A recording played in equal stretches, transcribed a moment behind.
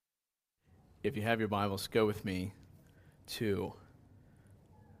if you have your Bibles, go with me to,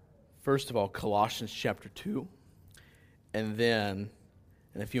 first of all, Colossians chapter 2, and then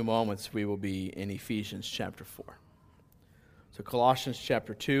in a few moments we will be in Ephesians chapter 4. So Colossians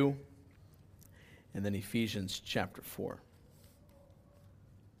chapter 2, and then Ephesians chapter 4.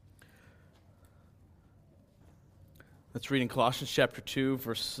 Let's read in Colossians chapter 2,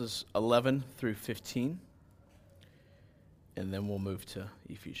 verses 11 through 15, and then we'll move to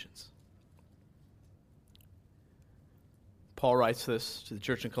Ephesians. Paul writes this to the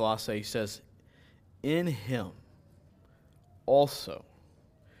church in Colossae. He says, "In him also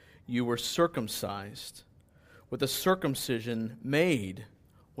you were circumcised with a circumcision made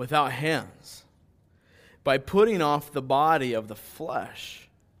without hands, by putting off the body of the flesh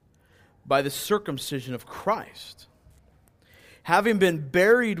by the circumcision of Christ, having been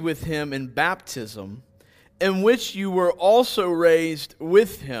buried with him in baptism, in which you were also raised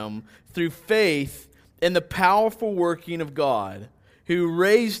with him through faith in the powerful working of God, who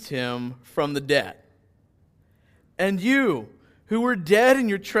raised him from the dead. And you, who were dead in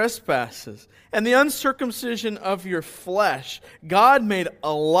your trespasses and the uncircumcision of your flesh, God made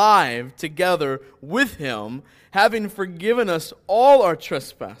alive together with him, having forgiven us all our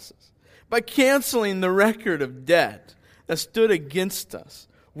trespasses, by canceling the record of debt that stood against us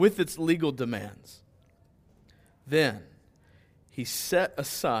with its legal demands. Then he set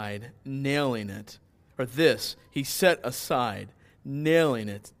aside, nailing it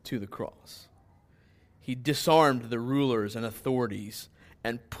to the cross. He disarmed the rulers and authorities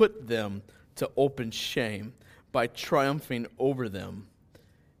and put them to open shame by triumphing over them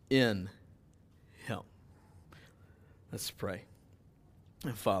in him." Let's pray.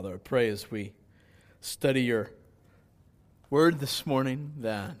 And Father, I pray as we study your word this morning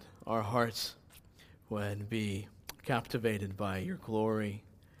that our hearts would be captivated by your glory.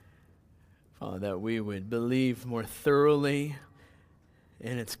 Father, that we would believe more thoroughly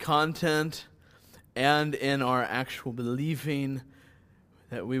in its content and in our actual believing,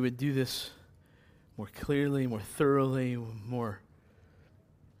 that we would do this more clearly, more thoroughly, more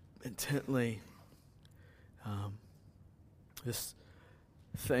intently. This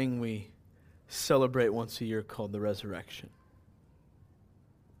thing we celebrate once a year called the resurrection.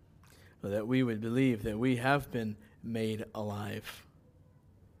 That we would believe that we have been made alive.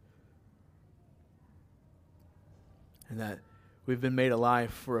 And that we've been made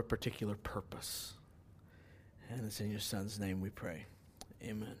alive for a particular purpose. And it's in your Son's name we pray.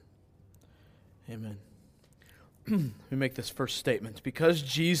 Amen. Amen. We make this first statement. Because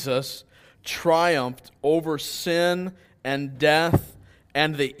Jesus triumphed over sin and death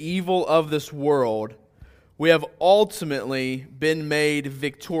and the evil of this world, we have ultimately been made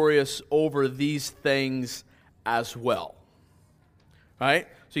victorious over these things as well. Right?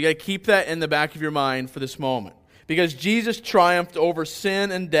 So you got to keep that in the back of your mind for this moment. Because Jesus triumphed over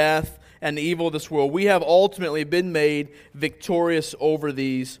sin and death and the evil of this world, we have ultimately been made victorious over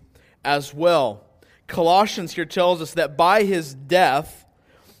these as well. Colossians here tells us that by his death,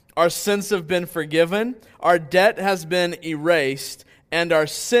 our sins have been forgiven, our debt has been erased, and our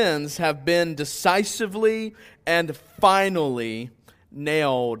sins have been decisively and finally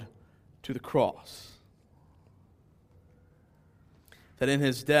nailed to the cross. That in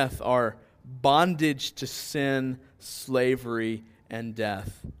his death, our bondage to sin, slavery, and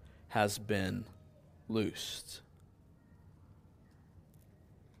death has been loosed.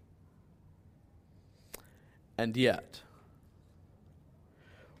 And yet,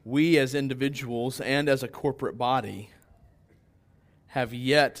 we as individuals and as a corporate body have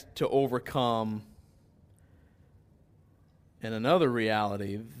yet to overcome, in another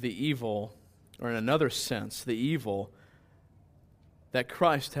reality, the evil, or in another sense, the evil that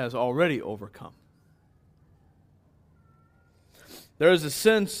Christ has already overcome. There is a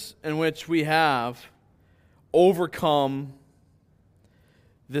sense in which we have overcome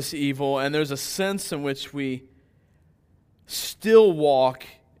this evil, and there's a sense in which we still walk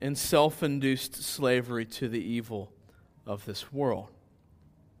in self-induced slavery to the evil of this world.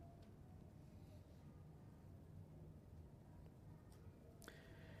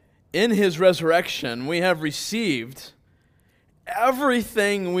 In his resurrection, we have received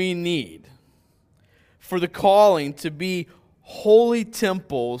everything we need for the calling to be holy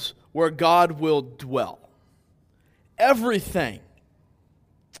temples where God will dwell. Everything.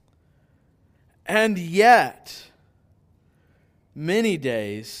 And yet, many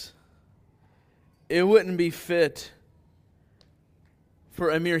days, it wouldn't be fit for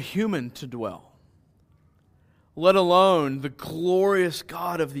a mere human to dwell, let alone the glorious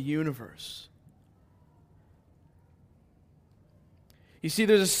God of the universe. You see,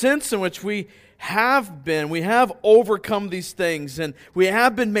 there's a sense in which we have overcome these things, and we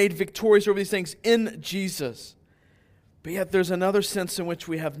have been made victorious over these things in Jesus. But yet there's another sense in which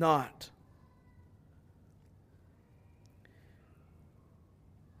we have not.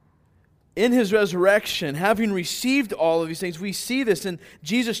 In His resurrection, having received all of these things, we see this in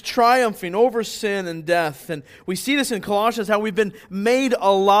Jesus triumphing over sin and death. And we see this in Colossians, how we've been made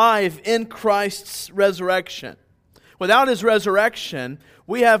alive in Christ's resurrection. Without His resurrection,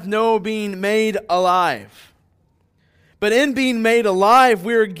 we have no being made alive. But in being made alive,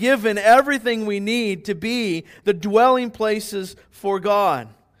 we are given everything we need to be the dwelling places for God.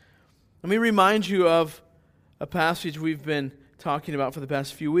 Let me remind you of a passage we've been talking about for the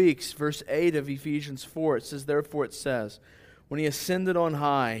past few weeks. Verse 8 of Ephesians 4, it says, "Therefore it says, when He ascended on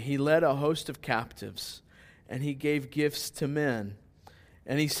high, He led a host of captives, and He gave gifts to men."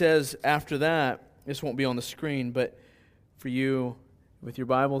 And He says after that, this won't be on the screen, but for you with your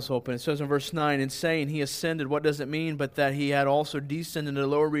Bibles open, it says in verse 9, "In saying He ascended," what does it mean? "But that He had also descended into the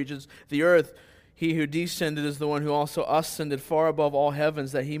lower regions, the earth. He who descended is the one who also ascended far above all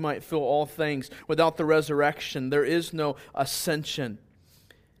heavens, that He might fill all things." Without the resurrection, there is no ascension.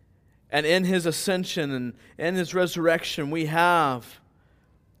 And in His ascension and in His resurrection, we have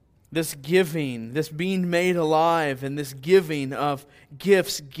this giving, this being made alive, and this giving of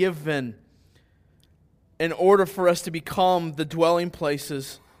gifts given in order for us to become the dwelling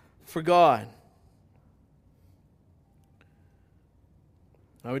places for God.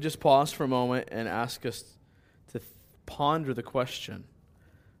 I would just pause for a moment and ask us to ponder the question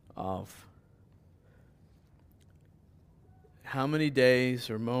of how many days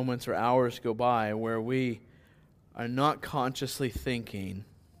or moments or hours go by where we are not consciously thinking,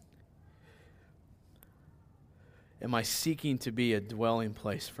 am I seeking to be a dwelling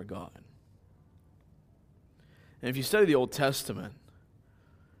place for God? And if you study the Old Testament,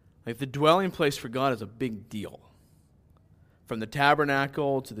 like the dwelling place for God is a big deal. From the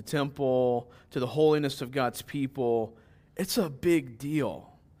tabernacle to the temple to the holiness of God's people, it's a big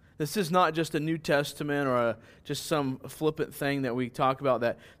deal. This is not just a New Testament or just some flippant thing that we talk about,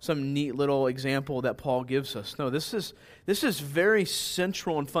 that some neat little example that Paul gives us. No, this is very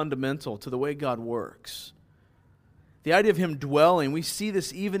central and fundamental to the way God works. The idea of Him dwelling, we see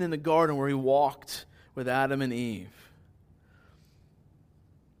this even in the garden where He walked with Adam and Eve.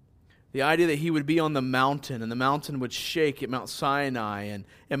 The idea that He would be on the mountain, and the mountain would shake at Mount Sinai,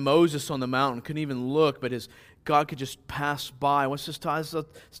 and Moses on the mountain couldn't even look, but God could just pass by. What's this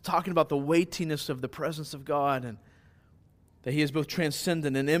it's talking about the weightiness of the presence of God, and that He is both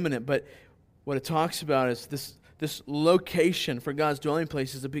transcendent and immanent. But what it talks about is this location for God's dwelling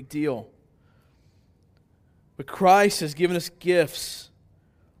place is a big deal. But Christ has given us gifts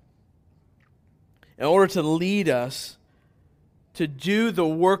in order to lead us to do the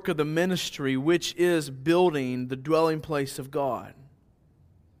work of the ministry, which is building the dwelling place of God.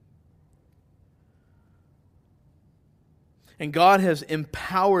 And God has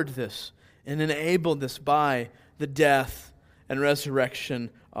empowered this and enabled this by the death and resurrection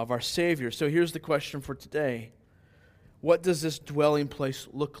of our Savior. So here's the question for today. What does this dwelling place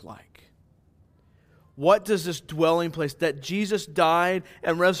look like? What does this dwelling place that Jesus died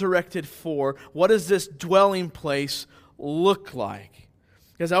and resurrected for, what does this dwelling place look like?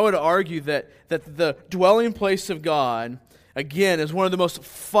 Because I would argue that the dwelling place of God, again, is one of the most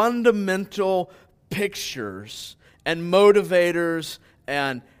fundamental pictures and motivators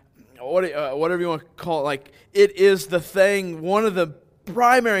and whatever you want to call it. Like, it is the thing, one of the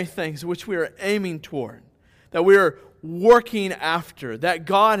primary things which we are aiming toward, that we are working after, that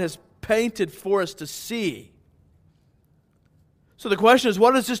God has painted for us to see. So the question is,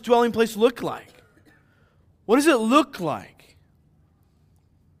 what does this dwelling place look like? What does it look like?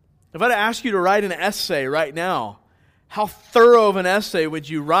 If I had to ask you to write an essay right now, how thorough of an essay would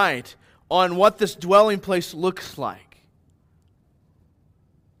you write on what this dwelling place looks like?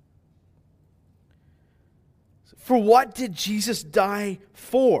 For what did Jesus die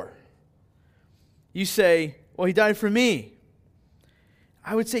for? You say, well, He died for me.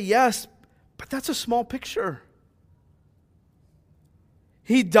 I would say yes, but that's a small picture.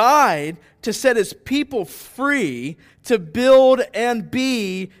 He died to set His people free to build and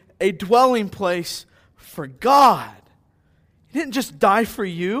be a dwelling place for God. He didn't just die for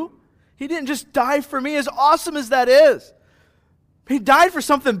you. He didn't just die for me, as awesome as that is. He died for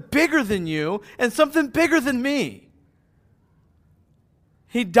something bigger than you and something bigger than me.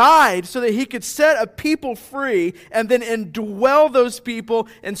 He died so that He could set a people free and then indwell those people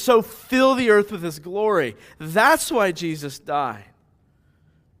and so fill the earth with His glory. That's why Jesus died.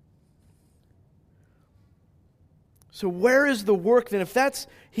 So where is the work then? If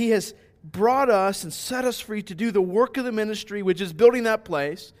He has brought us and set us free to do the work of the ministry, which is building that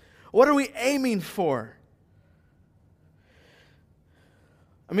place, what are we aiming for?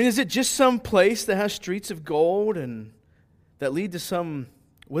 I mean, is it just some place that has streets of gold and that lead to some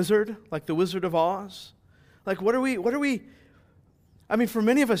wizard, like the Wizard of Oz? Like, what are we, I mean, for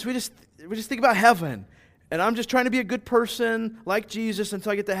many of us, we just think about heaven, and I'm just trying to be a good person like Jesus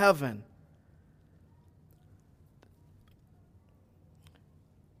until I get to heaven.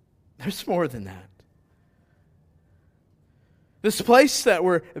 There's more than that. This place that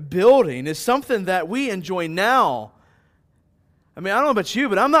we're building is something that we enjoy now. I mean, I don't know about you,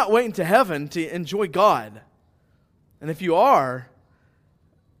 but I'm not waiting to heaven to enjoy God. And if you are,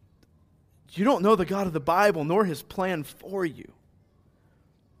 you don't know the God of the Bible nor His plan for you.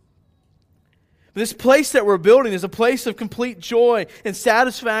 This place that we're building is a place of complete joy and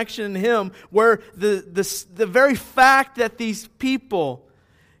satisfaction in Him, where the very fact that these people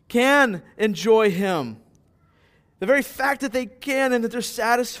can enjoy Him, the very fact that they can and that they're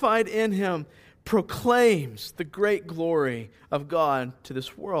satisfied in Him, proclaims the great glory of God to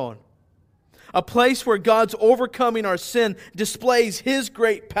this world. A place where God's overcoming our sin displays His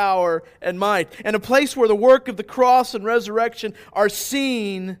great power and might, and a place where the work of the cross and resurrection are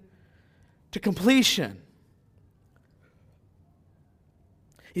seen to completion.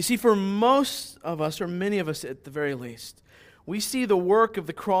 You see, for most of us, or many of us at the very least, we see the work of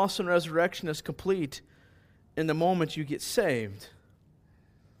the cross and resurrection as complete in the moment you get saved.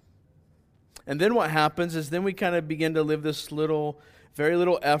 And then what happens is then we kind of begin to live this very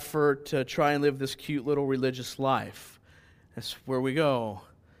little effort to try and live this cute little religious life. That's where we go.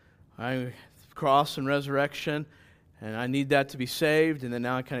 Cross and resurrection, and I need that to be saved, and then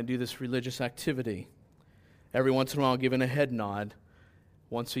now I kind of do this religious activity. Every once in a while giving a head nod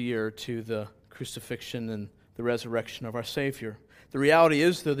once a year to the crucifixion and the resurrection of our Savior. The reality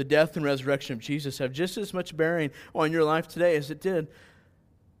is, though, the death and resurrection of Jesus have just as much bearing on your life today as it did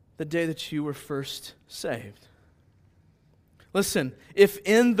the day that you were first saved. Listen, if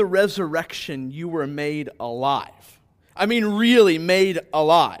in the resurrection you were made alive, I mean really made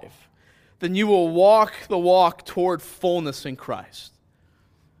alive, then you will walk the walk toward fullness in Christ.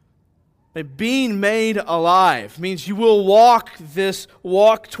 Being made alive means you will walk this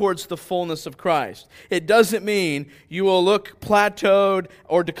walk towards the fullness of Christ. It doesn't mean you will look plateaued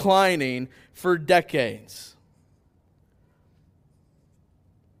or declining for decades.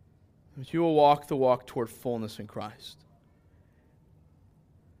 But you will walk the walk toward fullness in Christ.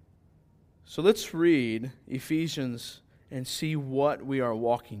 So let's read Ephesians and see what we are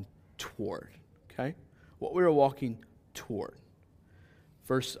walking toward. Okay? What we are walking toward.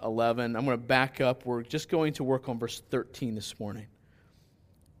 Verse 11. I'm going to back up. We're just going to work on verse 13 this morning.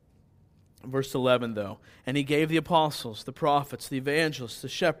 Verse 11, though. And He gave the apostles, the prophets, the evangelists, the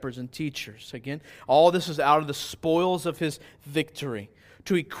shepherds, and teachers. Again, all this is out of the spoils of His victory,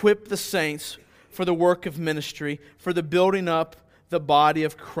 to equip the saints for the work of ministry, for the building up the body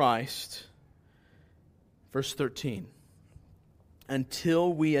of Christ. Verse 13.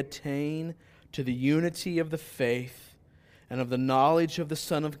 Until we attain to the unity of the faith and of the knowledge of the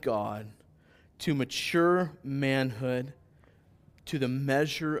Son of God, to mature manhood, to the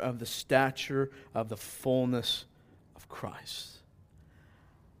measure of the stature of the fullness of Christ.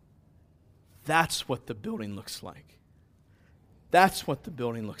 That's what the building looks like. That's what the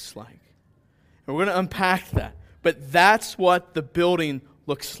building looks like. And we're going to unpack that. But that's what the building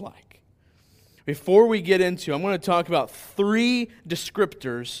looks like. Before we get into, I'm going to talk about 3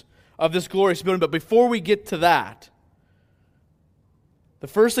 descriptors of this glorious building. But before we get to that, the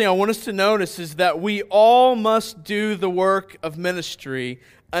first thing I want us to notice is that we all must do the work of ministry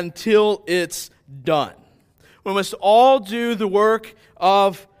until it's done. We must all do the work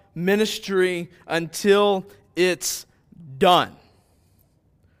of ministry until it's done.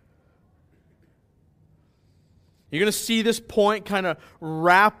 You're going to see this point kind of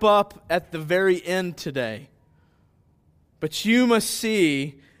wrap up at the very end today. But you must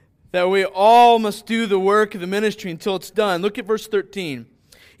see that we all must do the work of the ministry until it's done. Look at verse 13.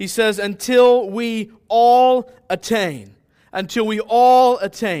 He says, until we all attain. Until we all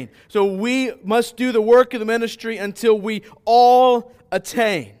attain. So we must do the work of the ministry until we all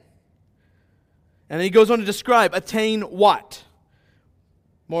attain. And then he goes on to describe, attain what?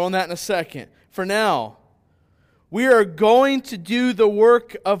 More on that in a second. For now, we are going to do the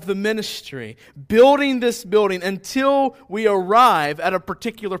work of the ministry, building this building until we arrive at a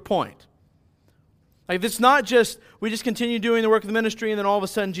particular point. Like, it's not just, we just continue doing the work of the ministry and then all of a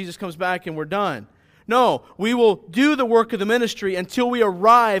sudden Jesus comes back and we're done. No, we will do the work of the ministry until we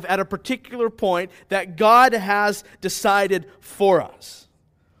arrive at a particular point that God has decided for us.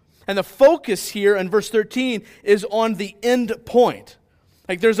 And the focus here in verse 13 is on the end point.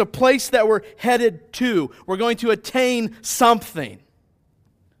 Like there's a place that we're headed to. We're going to attain something. And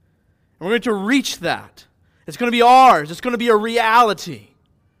we're going to reach that. It's going to be ours. It's going to be a reality.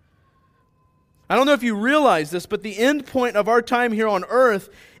 I don't know if you realize this, but the end point of our time here on earth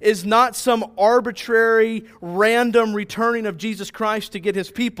is not some arbitrary, random returning of Jesus Christ to get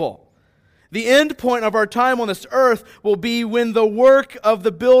His people. The end point of our time on this earth will be when the work of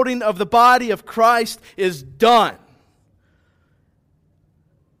the building of the body of Christ is done.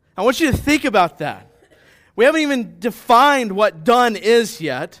 I want you to think about that. We haven't even defined what done is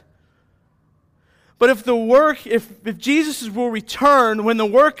yet. But if Jesus will return when the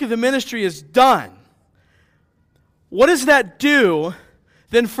work of the ministry is done, what does that do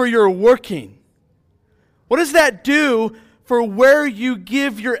then for your working? What does that do for where you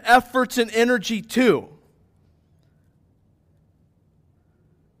give your efforts and energy to?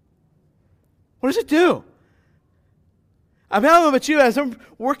 What does it do? I mean, I don't know about you, as I'm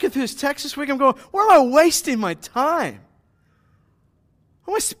working through this text this week, I'm going, where am I wasting my time?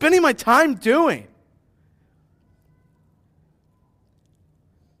 What am I spending my time doing?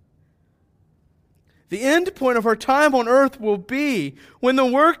 The end point of our time on earth will be when the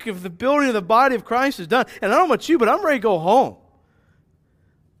work of the building of the body of Christ is done. And I don't know about you, but I'm ready to go home.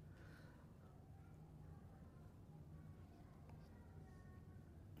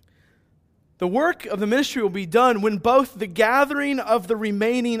 The work of the ministry will be done when both the gathering of the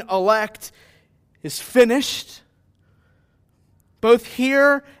remaining elect is finished, both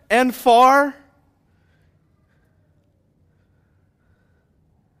here and far,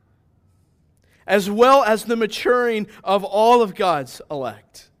 as well as the maturing of all of God's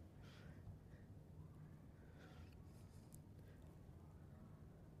elect.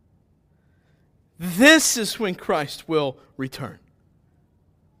 This is when Christ will return.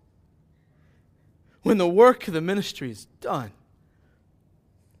 When the work of the ministry is done.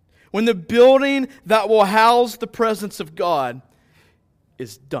 When the building that will house the presence of God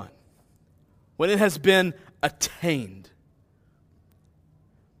is done. When it has been attained.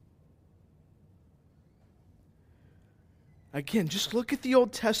 Again, just look at the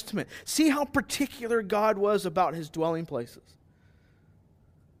Old Testament. See how particular God was about His dwelling places.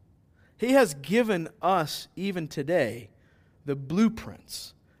 He has given us, even today, the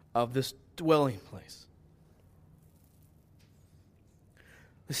blueprints of this dwelling place.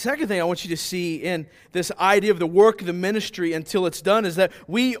 The second thing I want you to see in this idea of the work of the ministry until it's done is that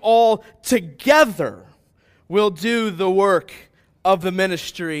we all together will do the work of the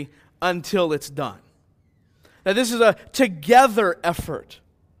ministry until it's done. Now, this is a together effort.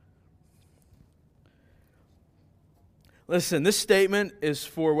 Listen, this statement is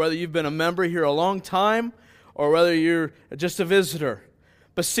for whether you've been a member here a long time or whether you're just a visitor.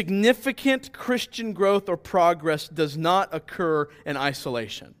 But significant Christian growth or progress does not occur in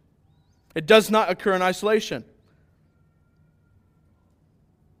isolation. It does not occur in isolation.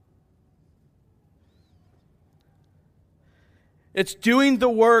 It's doing the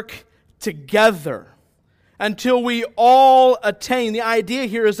work together until we all attain. The idea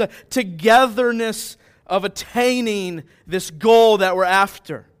here is a togetherness of attaining this goal that we're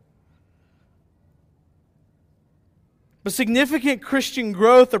after. But significant Christian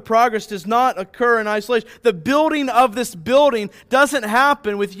growth or progress does not occur in isolation. The building of this building doesn't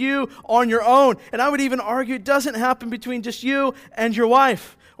happen with you on your own. And I would even argue it doesn't happen between just you and your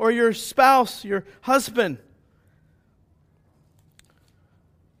wife or your spouse, your husband.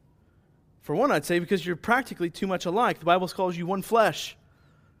 For one, I'd say because you're practically too much alike. The Bible calls you one flesh.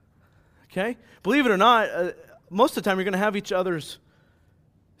 Okay? Believe it or not, most of the time you're going to have each other's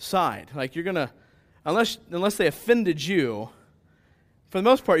side. Like you're going to, unless they offended you, for the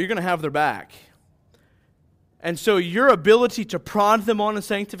most part, you're going to have their back. And so your ability to prod them on in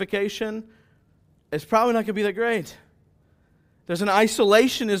sanctification is probably not going to be that great. There's an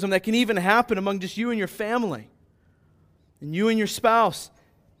isolationism that can even happen among just you and your family and you and your spouse.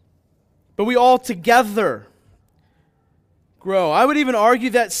 But we all together grow. I would even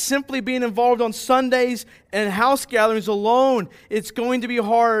argue that simply being involved on Sundays and house gatherings alone, it's going to be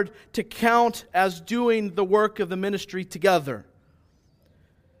hard to count as doing the work of the ministry together.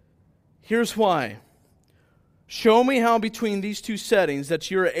 Here's why. Show me how between these two settings that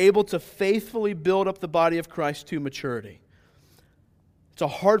you're able to faithfully build up the body of Christ to maturity. It's a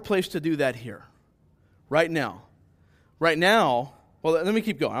hard place to do that here. Right now. Right now, well, let me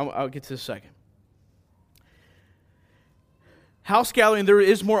keep going. I'll get to this in a second. House gathering, there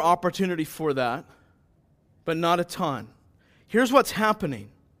is more opportunity for that. but not a ton. Here's what's happening.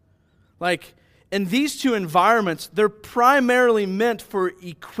 Like, in these two environments, they're primarily meant for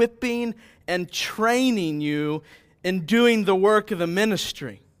equipping and training you in doing the work of the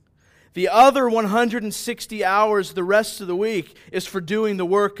ministry. The other 160 hours the rest of the week is for doing the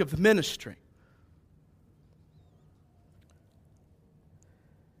work of the ministry.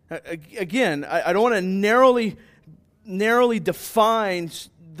 Again, I don't want to narrowly define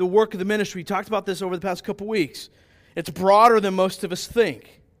the work of the ministry. We talked about this over the past couple weeks. It's broader than most of us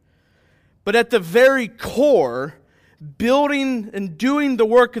think. But at the very core, building and doing the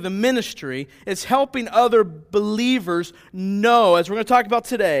work of the ministry is helping other believers know, as we're going to talk about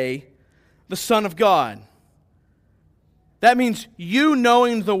today, the Son of God. That means you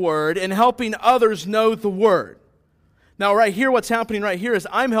knowing the Word and helping others know the Word. Now, right here, what's happening right here is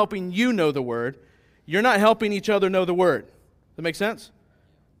I'm helping you know the Word. You're not helping each other know the Word. Does that make sense?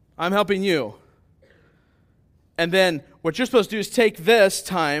 I'm helping you. And then what you're supposed to do is take this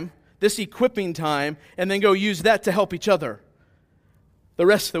time, this equipping time, and then go use that to help each other the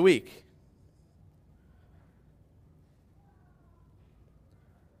rest of the week.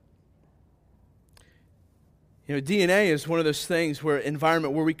 You know, DNA is one of those things where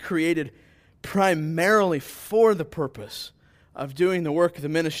environment where we created primarily for the purpose of doing the work of the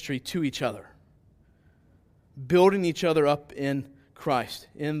ministry to each other. Building each other up in Christ,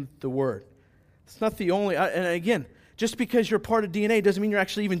 in the Word. It's not the only, and again, just because you're part of DNA doesn't mean you're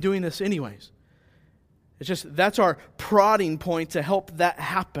actually even doing this anyways. It's just, that's our prodding point to help that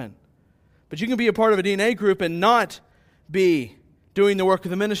happen. But you can be a part of a DNA group and not be doing the work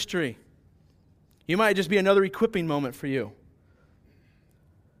of the ministry. You might just be another equipping moment for you.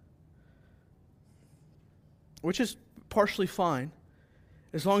 Which is partially fine,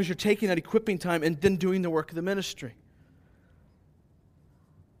 as long as you're taking that equipping time and then doing the work of the ministry.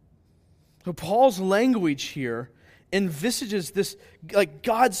 So Paul's language here envisages this, like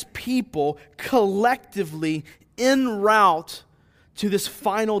God's people collectively en route to this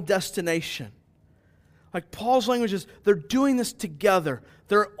final destination. Like Paul's language is, they're doing this together.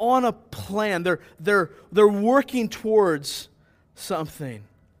 They're on a plan. They're working towards something.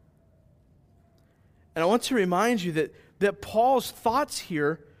 And I want to remind you that Paul's thoughts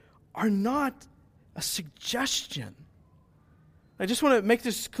here are not a suggestion. I just want to make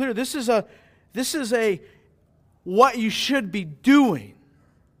this clear. This is a what you should be doing.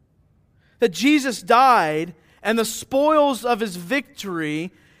 That Jesus died and the spoils of his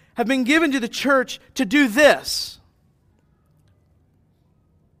victory have been given to the church to do this.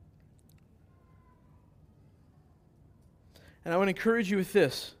 And I want to encourage you with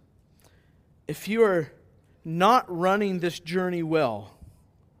this. If you are not running this journey well,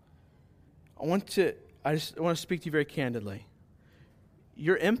 I want to speak to you very candidly.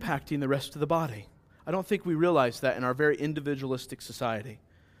 You're impacting the rest of the body. I don't think we realize that in our very individualistic society.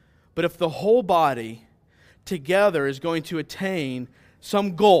 But if the whole body together is going to attain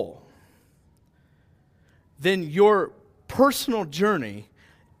some goal, then your personal journey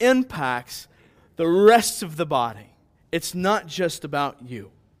impacts the rest of the body. It's not just about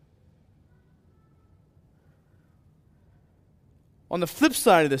you. On the flip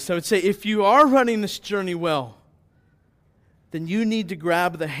side of this, I would say if you are running this journey well, then you need to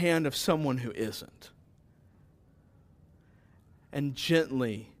grab the hand of someone who isn't. And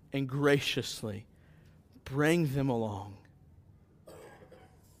gently and graciously bring them along.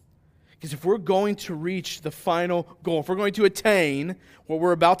 Because if we're going to reach the final goal, if we're going to attain what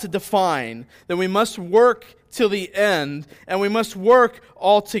we're about to define, then we must work till the end, and we must work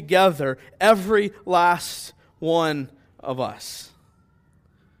all together, every last one of us.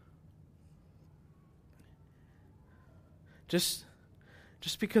 Just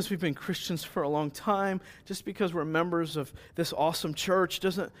because we've been Christians for a long time, just because we're members of this awesome church,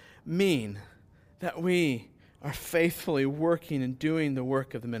 doesn't mean that we are faithfully working and doing the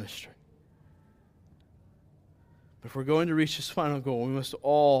work of the ministry. But if we're going to reach this final goal, we must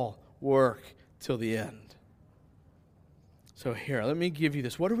all work till the end. So here, let me give you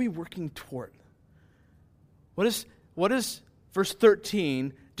this. What are we working toward? What does verse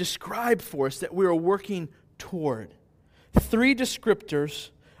 13 describe for us that we are working toward? 3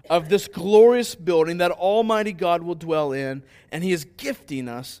 descriptors of this glorious building that Almighty God will dwell in, and He is gifting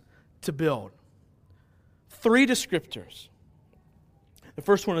us to build. 3 descriptors. The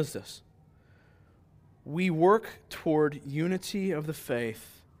first one is this. We work toward unity of the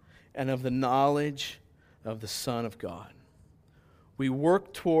faith and of the knowledge of the Son of God. We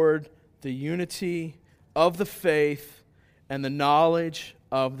work toward the unity of the faith and the knowledge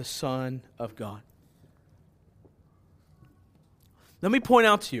of the Son of God. Let me point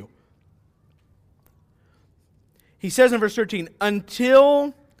out to you, He says in verse 13,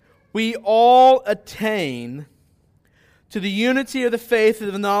 until we all attain to the unity of the faith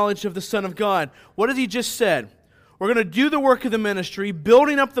and the knowledge of the Son of God. What has he just said? We're going to do the work of the ministry,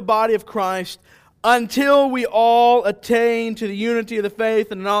 building up the body of Christ, until we all attain to the unity of the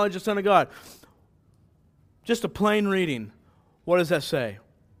faith and the knowledge of the Son of God. Just a plain reading. What does that say?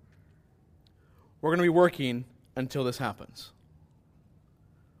 We're going to be working until this happens.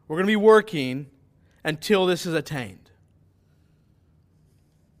 We're going to be working until this is attained.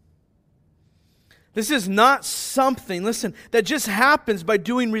 This is not something, listen, that just happens by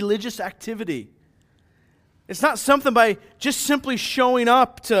doing religious activity. It's not something by just simply showing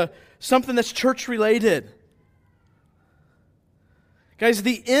up to something that's church-related. Guys,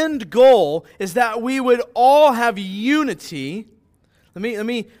 the end goal is that we would all have unity. Let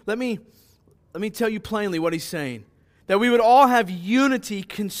me tell you plainly what he's saying. That we would all have unity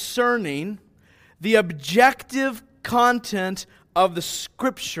concerning the objective content of the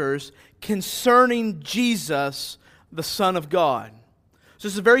Scriptures concerning Jesus, the Son of God. So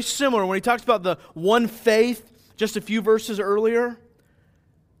this is very similar when he talks about the one faith just a few verses earlier.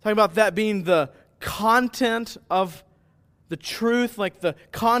 Talking about that being the content of the truth, like the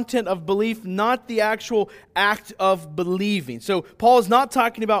content of belief, not the actual act of believing. So Paul is not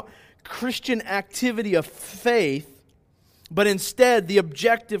talking about Christian activity of faith, but instead the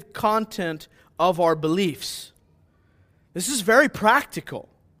objective content of our beliefs. This is very practical.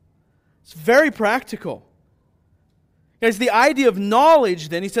 It's very practical. Guys, the idea of knowledge,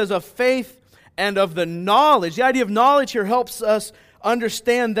 then, he says of faith and of the knowledge. The idea of knowledge here helps us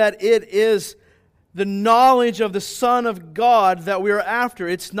understand that it is the knowledge of the Son of God that we are after.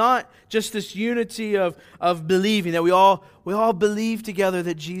 It's not just this unity of believing, that we all believe together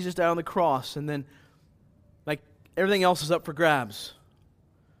that Jesus died on the cross, and then like everything else is up for grabs.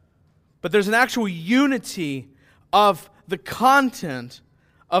 But there's an actual unity of the content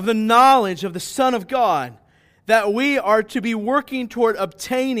of the knowledge of the Son of God, that we are to be working toward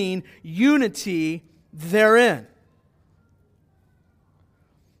obtaining unity therein.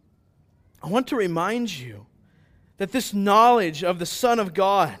 I want to remind you that this knowledge of the Son of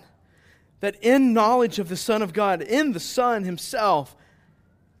God, that in knowledge of the Son of God, in the Son Himself,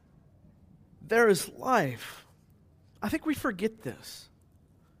 there is life. I think we forget this.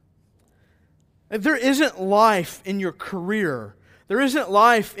 If there isn't life in your career, there isn't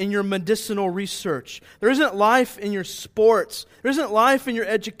life in your medicinal research, there isn't life in your sports, there isn't life in your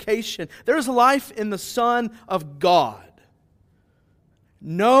education, there is life in the Son of God.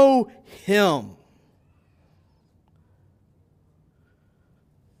 Know Him.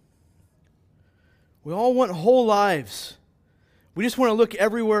 We all want whole lives. We just want to look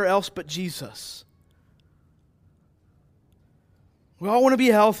everywhere else but Jesus. We all want to be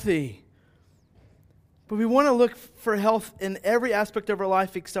healthy. But we want to look for health in every aspect of our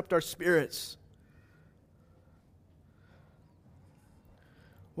life except our spirits.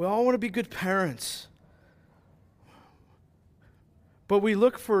 We all want to be good parents. But we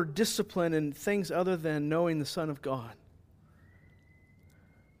look for discipline in things other than knowing the Son of God.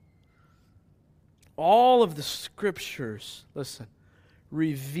 All of the Scriptures, listen,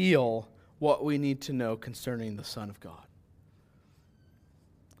 reveal what we need to know concerning the Son of God.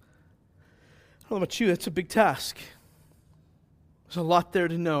 I don't know about you, that's a big task. There's a lot there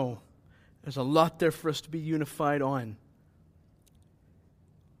to know. There's a lot there for us to be unified on.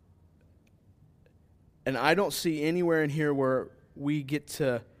 And I don't see anywhere in here where we get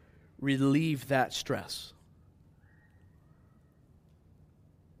to relieve that stress.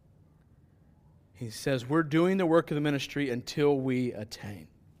 He says we're doing the work of the ministry until we attain.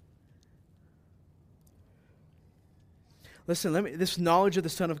 Listen, this knowledge of the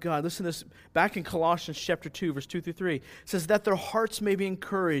Son of God, listen to this back in Colossians chapter 2, verse 2 through 3. It says that their hearts may be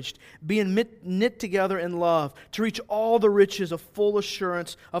encouraged, being knit together in love, to reach all the riches of full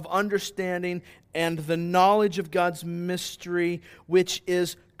assurance of understanding and the knowledge of God's mystery, which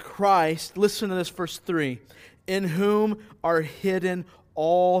is Christ. Listen to this, verse 3. In whom are hidden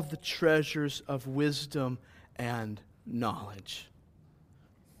all the treasures of wisdom and knowledge.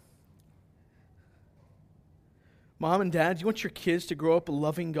 Mom and Dad, do you want your kids to grow up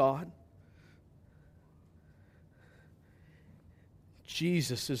loving God?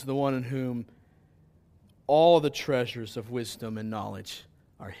 Jesus is the one in whom all the treasures of wisdom and knowledge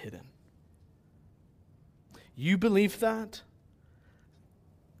are hidden. You believe that?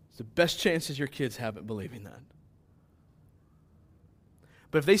 It's the best chances your kids have at believing that.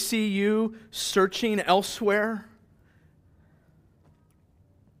 But if they see you searching elsewhere,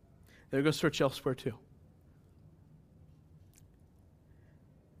 they're going to search elsewhere too.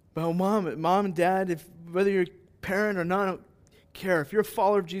 But mom and dad, whether your parent or not, I don't care. If you're a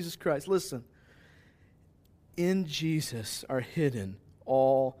follower of Jesus Christ, listen. In Jesus are hidden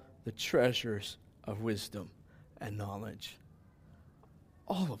all the treasures of wisdom and knowledge.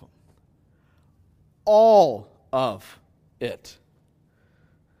 All of them. All of it.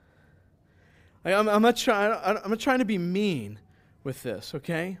 I'm not trying to be mean with this,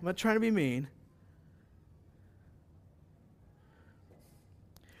 okay? I'm not trying to be mean.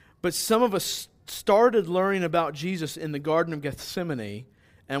 But some of us started learning about Jesus in the Garden of Gethsemane,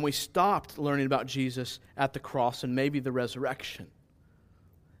 and we stopped learning about Jesus at the cross and maybe the resurrection.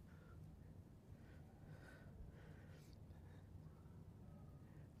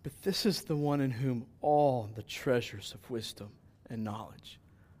 But this is the one in whom all the treasures of wisdom and knowledge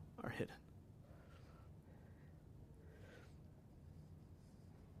are hidden.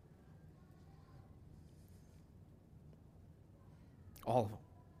 All of them.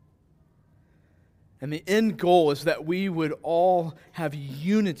 And the end goal is that we would all have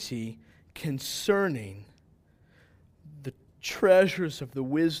unity concerning the treasures of the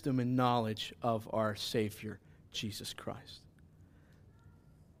wisdom and knowledge of our Savior, Jesus Christ.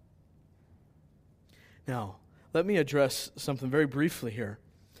 Now, let me address something very briefly here.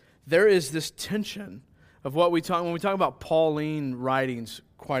 There is this tension of when we talk about Pauline writings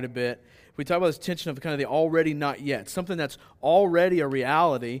quite a bit. We talk about this tension of kind of the already not yet, something that's already a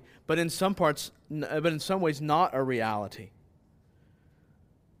reality, but in some ways not a reality.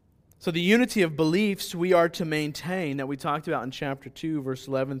 So the unity of beliefs we are to maintain that we talked about in chapter 2, verse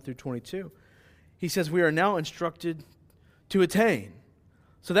 11 through 22. He says we are now instructed to attain.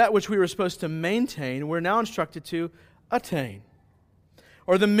 So that which we were supposed to maintain, we're now instructed to attain.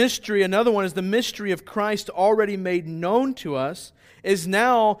 Or the mystery, another one is the mystery of Christ already made known to us is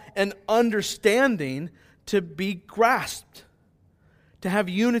now an understanding to be grasped, to have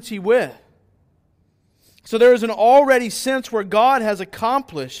unity with. So there is an already sense where God has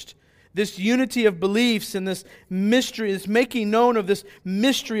accomplished this unity of beliefs and this mystery, this making known of this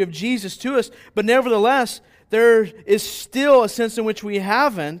mystery of Jesus to us. But nevertheless, there is still a sense in which we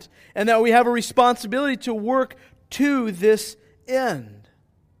haven't, and that we have a responsibility to work to this end.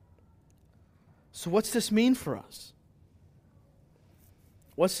 So what's this mean for us?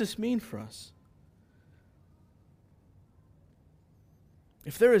 What's this mean for us?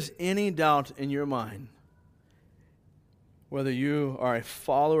 If there is any doubt in your mind whether you are a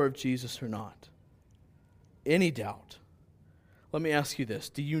follower of Jesus or not, any doubt, let me ask you this.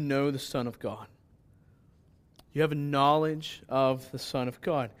 Do you know the Son of God? You have a knowledge of the Son of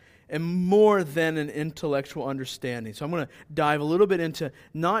God, and more than an intellectual understanding. So I'm going to dive a little bit into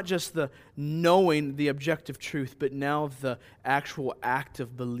not just the knowing the objective truth, but now the actual act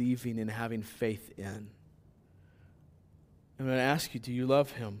of believing and having faith in. I'm going to ask you, do you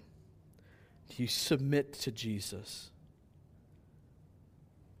love Him? Do you submit to Jesus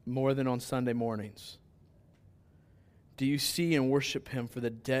more than on Sunday mornings? Do you see and worship Him for the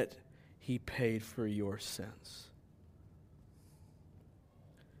debt He paid for your sins?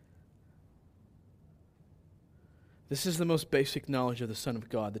 This is the most basic knowledge of the Son of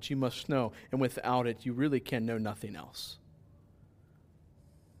God that you must know, and without it, you really can know nothing else.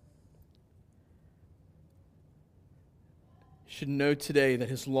 You should know today that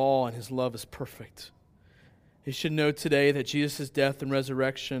His law and His love is perfect. You should know today that Jesus' death and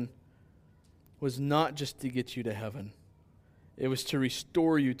resurrection was not just to get you to heaven. It was to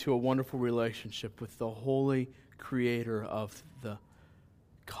restore you to a wonderful relationship with the holy Creator of the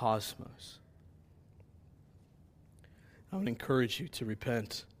cosmos. I would encourage you to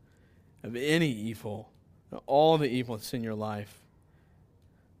repent of any evil, all the evil that's in your life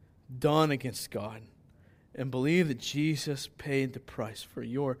done against God, and believe that Jesus paid the price for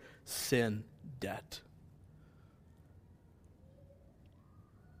your sin debt.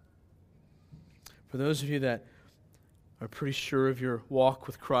 For those of you that are pretty sure of your walk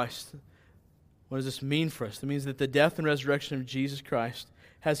with Christ, what does this mean for us? It means that the death and resurrection of Jesus Christ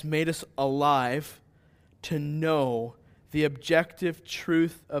has made us alive to know the objective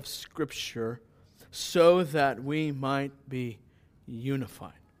truth of Scripture so that we might be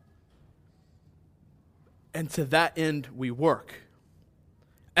unified. And to that end we work.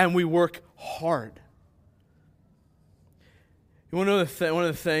 And we work hard. You want to know one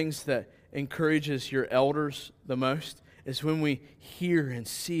of the things that encourages your elders the most is when we hear and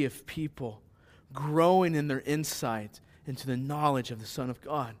see of people growing in their insight into the knowledge of the Son of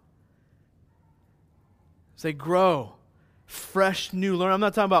God. As they grow, fresh new learning. I'm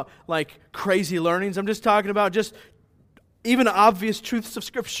not talking about like crazy learnings. I'm just talking about just even obvious truths of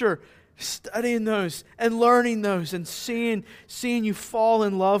Scripture. Studying those and learning those and seeing you fall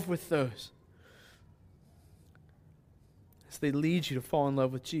in love with those. they lead you to fall in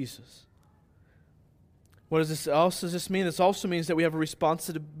love with Jesus. What does this mean? This also means that we have a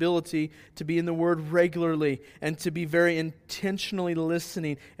responsibility to be in the Word regularly and to be very intentionally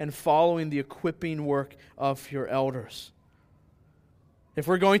listening and following the equipping work of your elders. If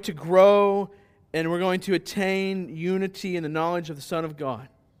we're going to grow and we're going to attain unity in the knowledge of the Son of God,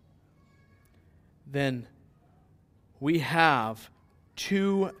 then we have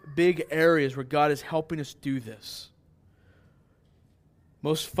two big areas where God is helping us do this.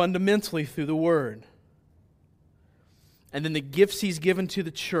 Most fundamentally through the Word. And then the gifts He's given to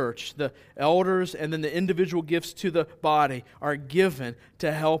the church, the elders, and then the individual gifts to the body are given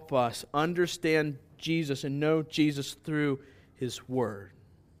to help us understand Jesus and know Jesus through His Word.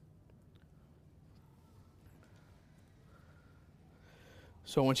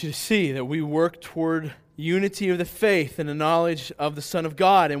 So I want you to see that we work toward unity of the faith and the knowledge of the Son of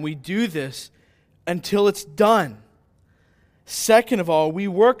God, and we do this until it's done. Second of all, we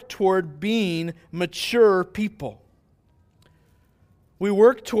work toward being mature people. We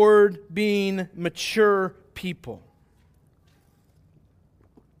work toward being mature people.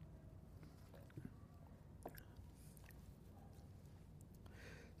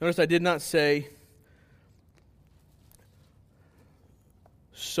 Notice I did not say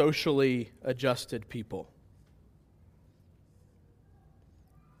socially adjusted people.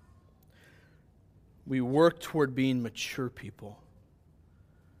 We work toward being mature people.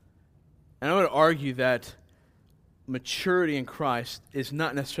 And I would argue that maturity in Christ is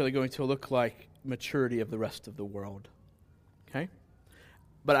not necessarily going to look like maturity of the rest of the world. Okay?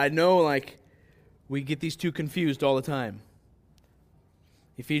 But I know, we get these two confused all the time.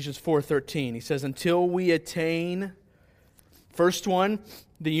 Ephesians 4:13, he says, until we attain, first one,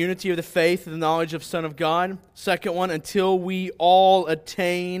 the unity of the faith and the knowledge of the Son of God. Second one, until we all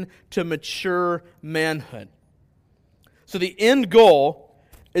attain to mature manhood. So the end goal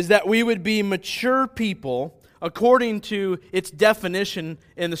is that we would be mature people according to its definition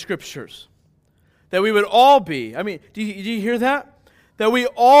in the Scriptures. That we would all be. Do you hear that? That we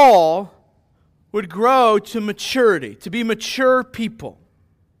all would grow to maturity, to be mature people.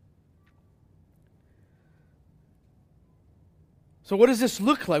 So what does this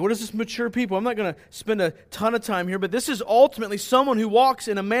look like? What does this mature people? I'm not going to spend a ton of time here, but this is ultimately someone who walks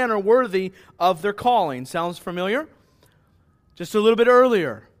in a manner worthy of their calling. Sounds familiar? Just a little bit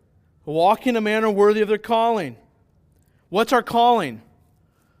earlier. Walk in a manner worthy of their calling. What's our calling?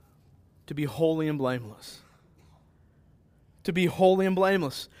 To be holy and blameless. To be holy and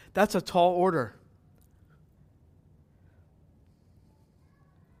blameless. That's a tall order.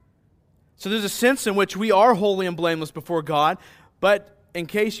 So there's a sense in which we are holy and blameless before God, but in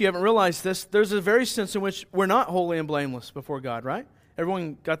case you haven't realized this, there's a very sense in which we're not holy and blameless before God, right?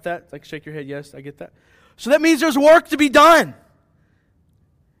 Everyone got that? Shake your head, yes, I get that. So that means there's work to be done.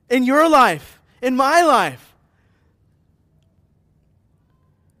 In your life, in my life.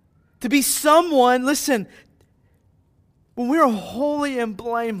 To be someone, listen, when we are holy and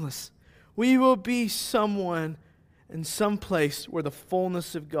blameless, we will be someone in some place where the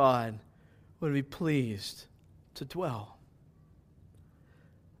fullness of God would be pleased to dwell.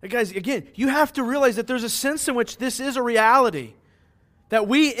 Guys, again, you have to realize that there's a sense in which this is a reality. That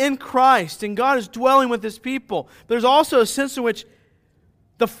we in Christ, and God is dwelling with His people. There's also a sense in which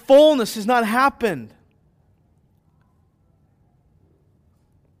the fullness has not happened.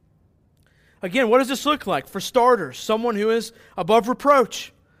 Again, what does this look like? For starters, someone who is above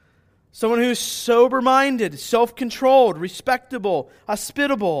reproach. Someone who is sober-minded, self-controlled, respectable,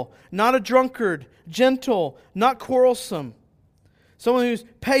 hospitable, not a drunkard, gentle, not quarrelsome. Someone who's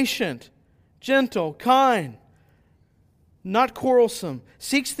patient, gentle, kind, not quarrelsome,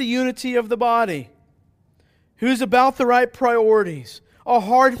 seeks the unity of the body, who's about the right priorities, a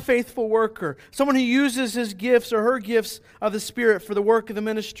hard, faithful worker, someone who uses his gifts or her gifts of the Spirit for the work of the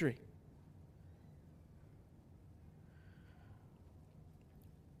ministry.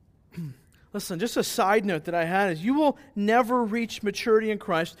 Listen, just a side note that I had is you will never reach maturity in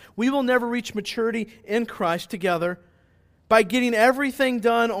Christ. We will never reach maturity in Christ together by getting everything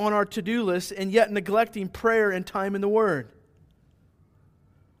done on our to-do list and yet neglecting prayer and time in the Word.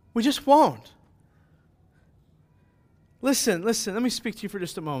 We just won't. Listen, let me speak to you for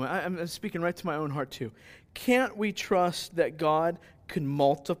just a moment. I'm speaking right to my own heart too. Can't we trust that God could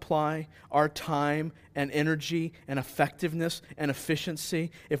multiply our time and energy and effectiveness and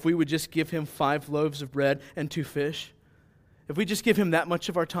efficiency if we would just give Him 5 loaves of bread and 2 fish? If we just give Him that much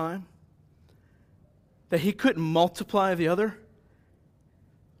of our time? That He couldn't multiply the other?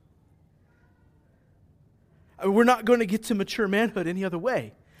 We're not going to get to mature manhood any other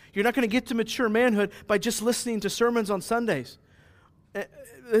way. You're not going to get to mature manhood by just listening to sermons on Sundays.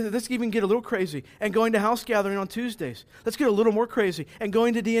 Let's even get a little crazy. And going to house gathering on Tuesdays. Let's get a little more crazy. And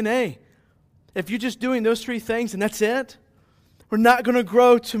going to DNA. If you're just doing those 3 things and that's it, we're not going to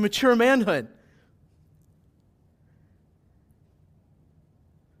grow to mature manhood.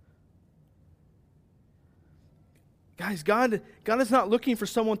 Guys, God is not looking for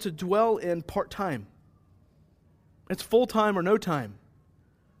someone to dwell in part-time. It's full-time or no time.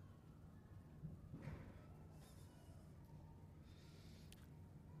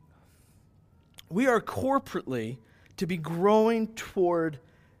 We are corporately to be growing toward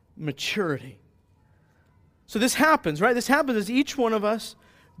maturity. So this happens, right? This happens as each one of us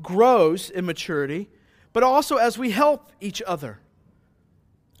grows in maturity, but also as we help each other.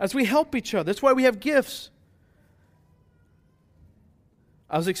 As we help each other. That's why we have gifts.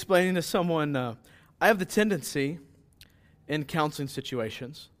 I was explaining to someone, I have the tendency in counseling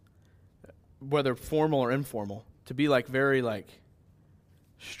situations, whether formal or informal, to be very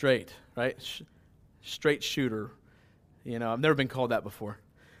straight, right? Straight shooter. I've never been called that before.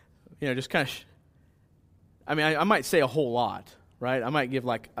 Just kind of, I might say a whole lot, right? I might give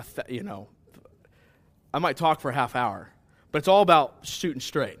I might talk for a half hour, but it's all about shooting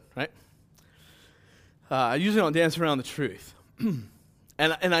straight, right? I usually don't dance around the truth.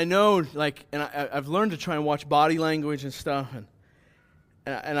 And I know, I've learned to try and watch body language and stuff,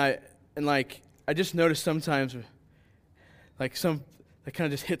 and I just notice sometimes, that kind of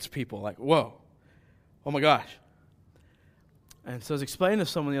just hits people, whoa, oh my gosh. And so I was explaining to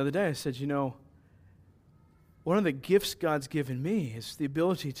someone the other day, I said, one of the gifts God's given me is the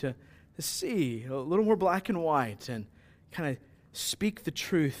ability to see a little more black and white and kind of speak the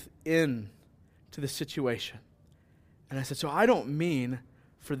truth in to the situation. And I said, so I don't mean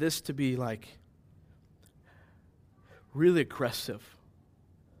for this to be really aggressive.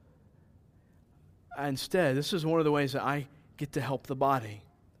 Instead, this is one of the ways that I get to help the body,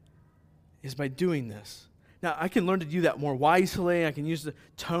 is by doing this. Now, I can learn to do that more wisely. I can use to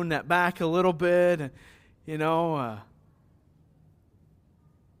tone that back a little bit, but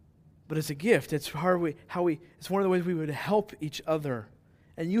it's a gift. It's it's one of the ways we would help each other.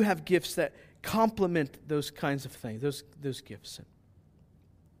 And you have gifts that complement those kinds of things, those gifts.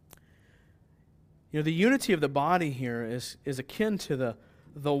 The unity of the body here is akin to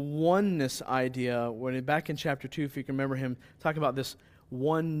the oneness idea, when back in chapter 2, if you can remember him, talk about this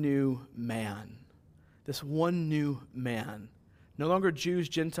one new man. This one new man. No longer Jews,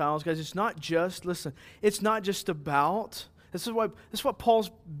 Gentiles. Guys, it's not just about, this is what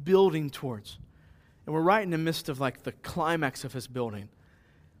Paul's building towards. And we're right in the midst of the climax of his building.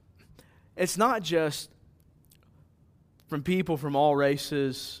 It's not just from people from all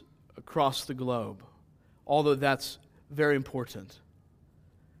races across the globe, although that's very important.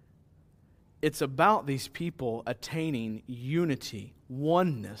 It's about these people attaining unity,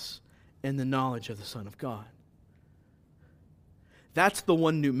 oneness in the knowledge of the Son of God. That's the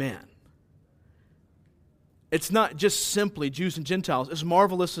one new man. It's not just simply Jews and Gentiles, as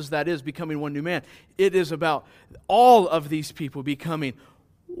marvelous as that is, becoming one new man. It is about all of these people becoming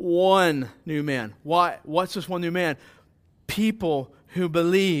one new man. Why? What's this one new man? People who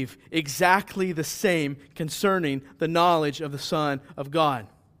believe exactly the same concerning the knowledge of the Son of God.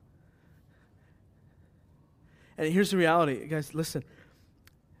 And here's the reality, guys, listen.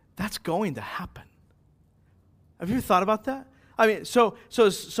 That's going to happen. Have you ever thought about that? So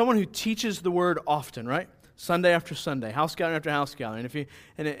as someone who teaches the word often, right? Sunday after Sunday, house gathering after house gathering.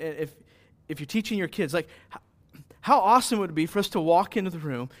 If you're teaching your kids, how awesome would it be for us to walk into the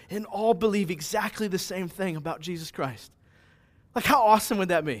room and all believe exactly the same thing about Jesus Christ? How awesome would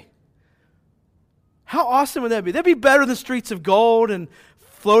that be? How awesome would that be? That'd be better than streets of gold and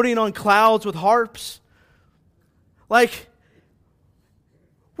floating on clouds with harps.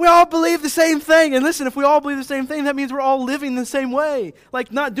 We all believe the same thing. And listen, if we all believe the same thing, that means we're all living the same way.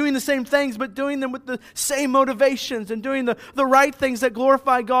 Not doing the same things, but doing them with the same motivations and doing the right things that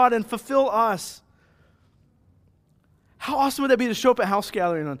glorify God and fulfill us. How awesome would that be to show up at house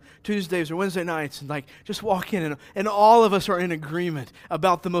gathering on Tuesdays or Wednesday nights and just walk in and all of us are in agreement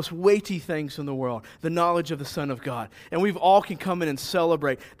about the most weighty things in the world, the knowledge of the Son of God. And we've all can come in and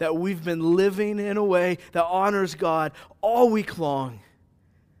celebrate that we've been living in a way that honors God all week long.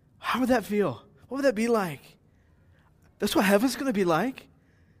 How would that feel? What would that be like? That's what heaven's going to be like.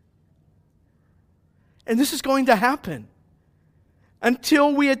 And this is going to happen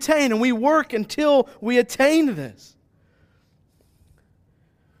until we attain, and we work until we attain this.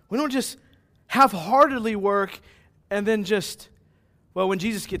 We don't just half-heartedly work and then just well, when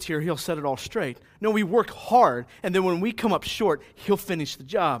Jesus gets here, he'll set it all straight. No, we work hard, and then when we come up short, he'll finish the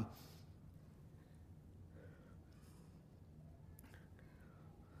job.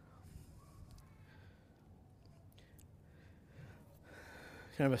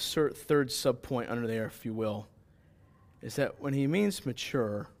 Kind of a third subpoint under there, if you will, is that when he means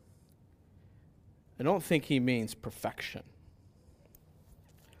mature, I don't think he means perfection.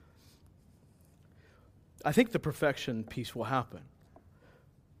 I think the perfection piece will happen.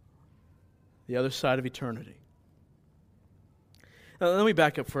 The other side of eternity. Now, let me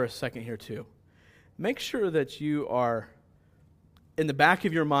back up for a second here too. Make sure that you are, in the back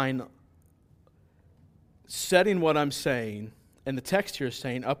of your mind, setting what I'm saying and the text here is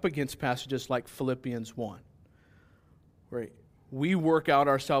saying up against passages like Philippians 1, where we work out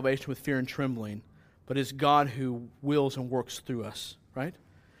our salvation with fear and trembling, but it's God who wills and works through us, right?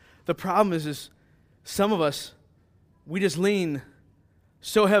 The problem is some of us, we just lean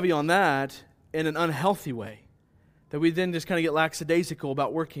so heavy on that in an unhealthy way that we then just kind of get lackadaisical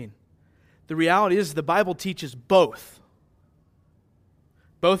about working. The reality is the Bible teaches both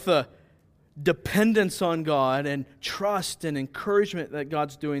the dependence on God and trust and encouragement that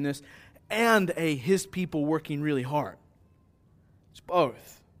God's doing this, and His people working really hard. It's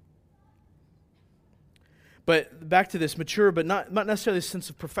both. But back to this, mature, but not necessarily a sense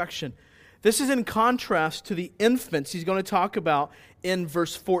of perfection. This is in contrast to the infants he's going to talk about in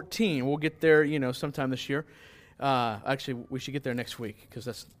verse 14. We'll get there, sometime this year. Actually, we should get there next week because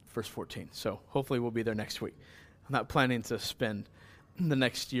that's verse 14. So hopefully we'll be there next week. I'm not planning to spend the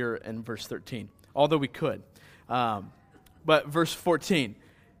next year in verse 13, although we could. But verse 14.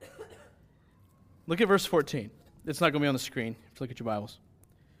 Look at verse 14. It's not going to be on the screen. If you look at your Bibles.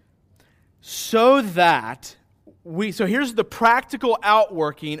 So here's the practical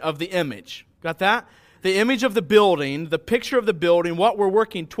outworking of the image. Got that? The image of the building, the picture of the building, what we're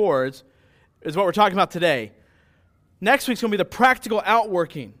working towards is what we're talking about today. Next week's going to be the practical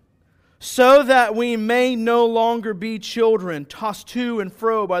outworking. So that we may no longer be children, tossed to and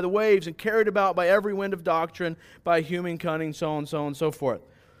fro by the waves and carried about by every wind of doctrine, by human cunning, so on, so on, so forth.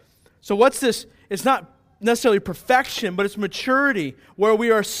 So what's this? It's not necessarily perfection, but it's maturity, where we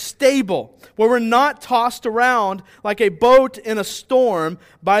are stable, where we're not tossed around like a boat in a storm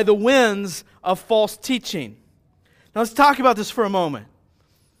by the winds of false teaching. Now let's talk about this for a moment.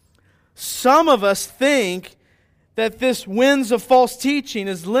 Some of us think that this winds of false teaching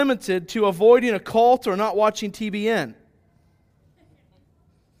is limited to avoiding a cult or not watching TBN.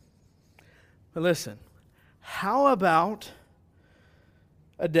 But listen, how about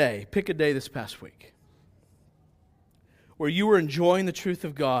pick a day this past week, where you were enjoying the truth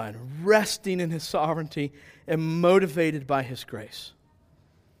of God, resting in His sovereignty, and motivated by His grace?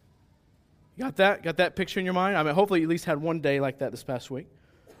 Got that? Got that picture in your mind? I mean, hopefully you at least had one day like that this past week.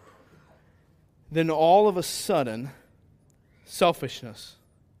 Then all of a sudden, selfishness,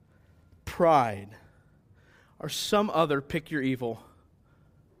 pride, or some other pick your evil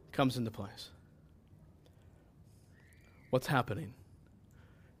comes into place. What's happening?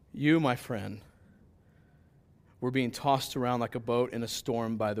 You, my friend, were being tossed around like a boat in a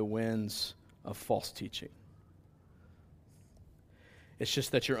storm by the winds of false teaching. It's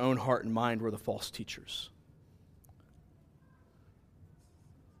just that your own heart and mind were the false teachers.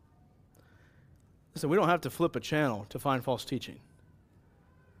 Listen, we don't have to flip a channel to find false teaching.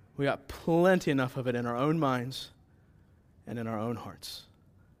 We got plenty enough of it in our own minds and in our own hearts.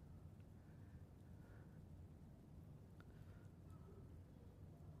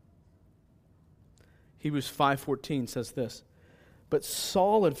 Hebrews 5:14 says this, but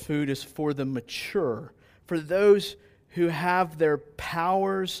solid food is for the mature, for those who have their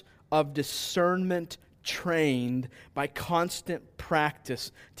powers of discernment trained by constant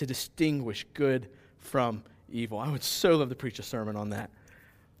practice to distinguish good from evil. I would so love to preach a sermon on that.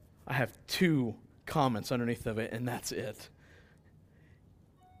 I have 2 comments underneath of it, and that's it.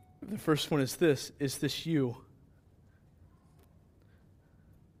 The first one is this: is this you?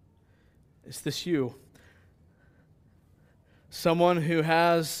 Is this you? Someone who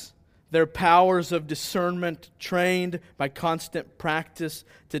has their powers of discernment trained by constant practice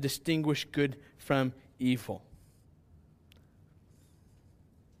to distinguish good from evil.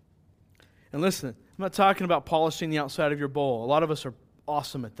 And listen, I'm not talking about polishing the outside of your bowl. A lot of us are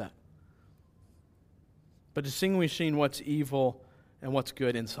awesome at that. But distinguishing what's evil and what's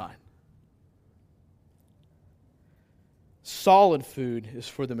good inside. Solid food is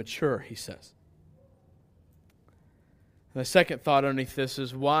for the mature, he says. And the second thought underneath this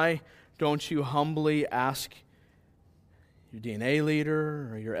is, why don't you humbly ask your DNA leader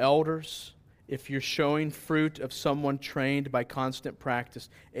or your elders if you're showing fruit of someone trained by constant practice,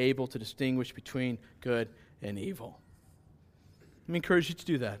 able to distinguish between good and evil. Let me encourage you to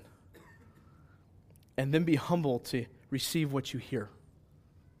do that. And then be humble to receive what you hear.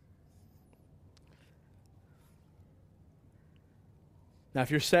 Now, if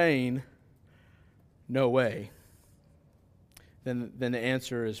you're saying, no way, then the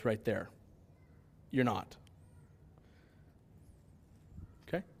answer is right there. You're not.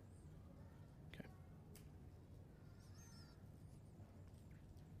 Okay? Okay.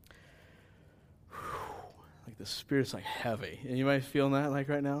 Like the Spirit's like heavy. Anybody feeling that like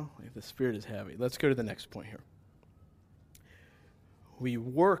right now? Like the Spirit is heavy. Let's go to the next point here. We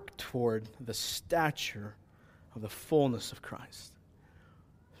work toward the stature of the fullness of Christ.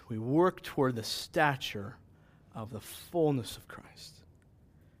 We work toward the stature of the fullness of Christ.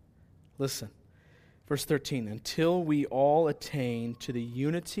 Listen, verse 13, until we all attain to the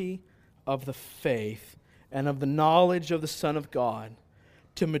unity of the faith and of the knowledge of the Son of God,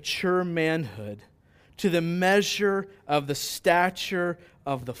 to mature manhood, to the measure of the stature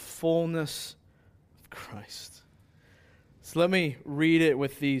of the fullness of Christ. So let me read it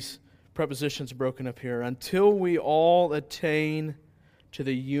with these prepositions broken up here. Until we all attain to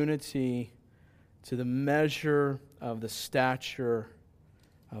the unity, to the measure of the stature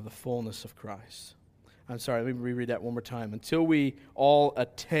of the fullness of Christ. I'm sorry, let me reread that one more time. Until we all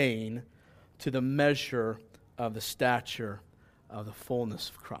attain to the measure of the stature of the fullness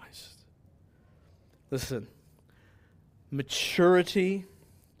of Christ. Listen, maturity,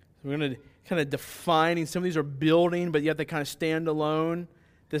 we're going to kind of defining, some of these are building, but yet they kind of stand alone.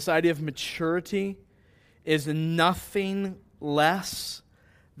 This idea of maturity is nothing less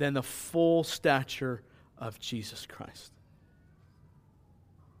than the full stature of Jesus Christ.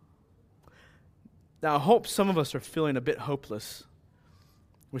 Now, I hope some of us are feeling a bit hopeless.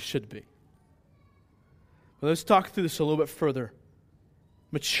 We should be. But let's talk through this a little bit further.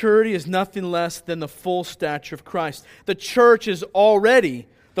 Maturity is nothing less than the full stature of Christ. The church is already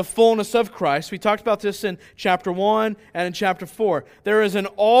the fullness of Christ. We talked about this in chapter 1 and in chapter 4. There is an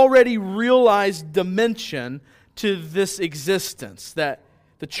already realized dimension to this existence, that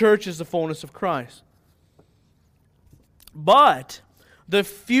the church is the fullness of Christ. But the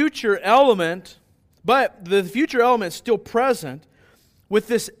future element is still present with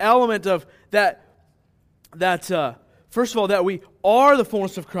this element of that first of all, that we are the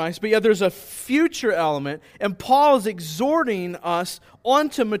fullness of Christ, but yet there's a future element, and Paul is exhorting us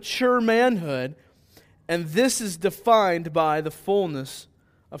onto mature manhood, and this is defined by the fullness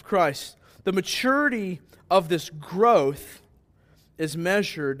of Christ. The maturity of this growth is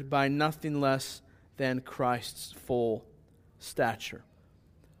measured by nothing less than Christ's full stature.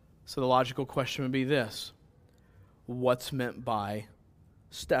 So the logical question would be this: what's meant by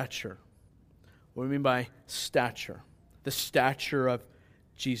stature? What do we mean by stature? The stature of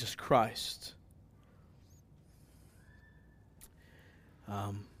Jesus Christ.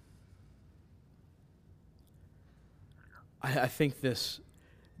 I think this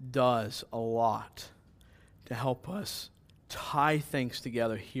does a lot to help us tie things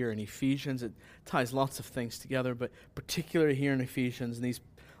together here in Ephesians. It ties lots of things together, but particularly here in Ephesians, in these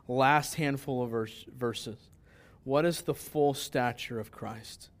last handful of verses. What is the full stature of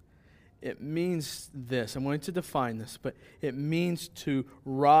Christ? It means this. I'm going to define this, but it means to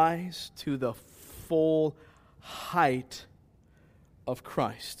rise to the full height of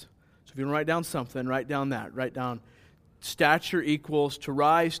Christ. So if you want to write down something, write down that. Write down stature equals to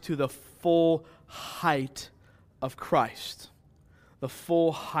rise to the full height of Christ. The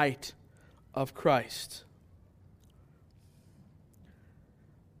full height of Christ.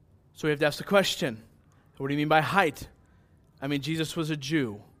 So we have to ask the question, what do you mean by height? I mean, Jesus was a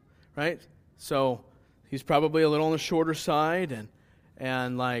Jew, right? So he's probably a little on the shorter side, and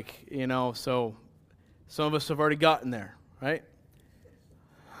so some of us have already gotten there, right?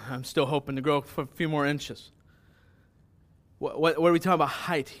 I'm still hoping to grow a few more inches. What are we talking about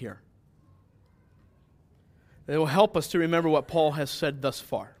height here? It will help us to remember what Paul has said thus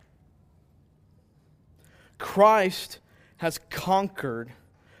far. Christ has conquered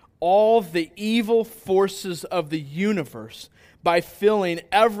all the evil forces of the universe by filling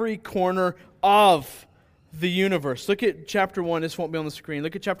every corner of the universe. Look at chapter 1. This won't be on the screen.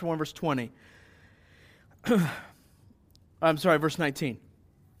 Look at chapter 1, verse 20. Verse 19.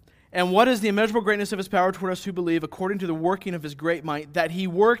 And what is the immeasurable greatness of His power toward us who believe, according to the working of His great might, that He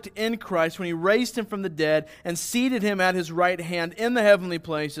worked in Christ when He raised Him from the dead and seated Him at His right hand in the heavenly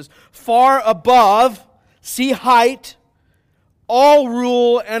places, far above, see height, all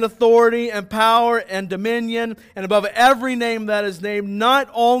rule and authority and power and dominion and above every name that is named, not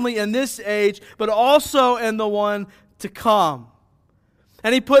only in this age, but also in the one to come.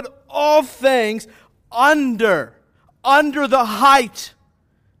 And He put all things under the height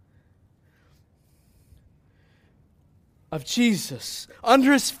of Jesus,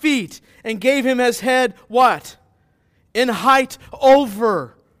 under His feet, and gave Him as head, what? In height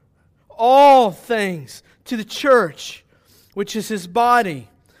over all things to the church, which is His body,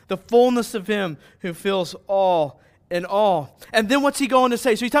 the fullness of Him who fills all in all. And then what's He going to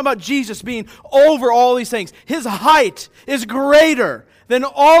say? So He's talking about Jesus being over all these things. His height is greater than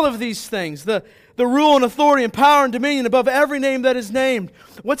all of these things. The rule and authority and power and dominion above every name that is named.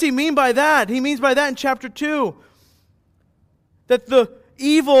 What's He mean by that? He means by that in chapter 2 that the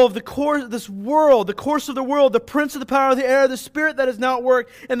evil of this world, the course of the world, the prince of the power of the air, the spirit that is now at work,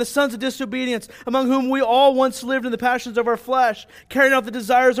 and the sons of disobedience, among whom we all once lived in the passions of our flesh, carrying out the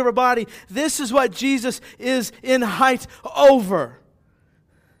desires of our body. This is what Jesus is in height over.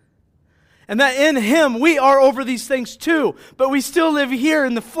 And that in Him we are over these things too, but we still live here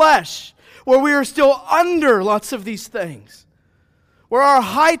in the flesh, where we are still under lots of these things, where our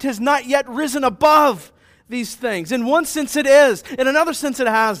height has not yet risen above these things. In one sense it is, in another sense it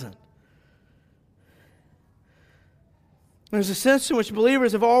hasn't. There's a sense in which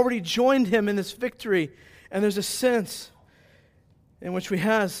believers have already joined Him in this victory, and there's a sense in which we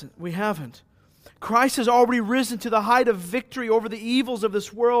haven't. Christ has already risen to the height of victory over the evils of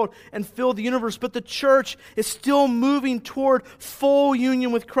this world and filled the universe, but the church is still moving toward full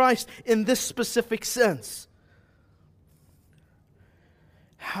union with Christ in this specific sense.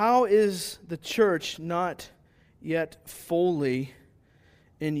 How is the church not yet fully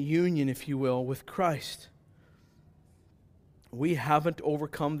in union, if you will, with Christ? We haven't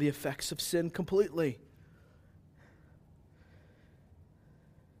overcome the effects of sin completely.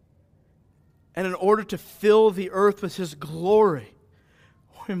 And in order to fill the earth with His glory,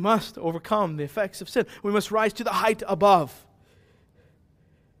 we must overcome the effects of sin. We must rise to the height above.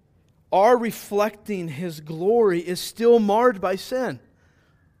 Our reflecting His glory is still marred by sin.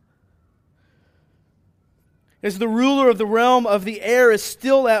 As the ruler of the realm of the air is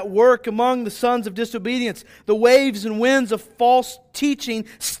still at work among the sons of disobedience, the waves and winds of false teaching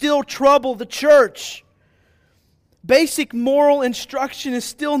still trouble the church. Basic moral instruction is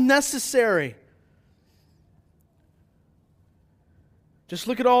still necessary. Just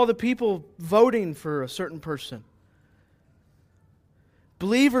look at all the people voting for a certain person.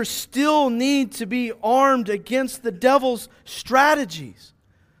 Believers still need to be armed against the devil's strategies.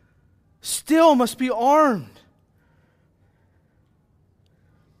 Still must be armed.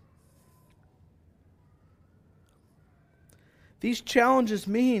 These challenges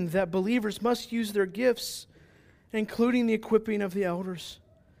mean that believers must use their gifts, including the equipping of the elders.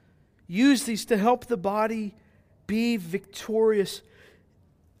 Use these to help the body be victorious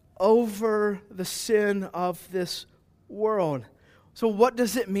over the sin of this world. So what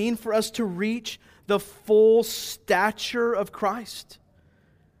does it mean for us to reach the full stature of Christ?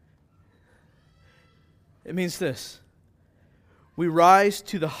 It means this. We rise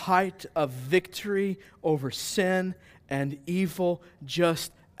to the height of victory over sin and evil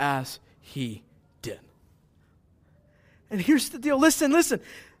just as He did. And here's the deal. Listen.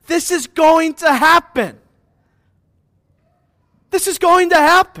 This is going to happen. This is going to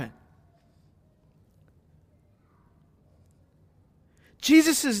happen.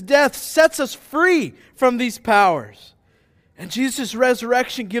 Jesus' death sets us free from these powers. And Jesus'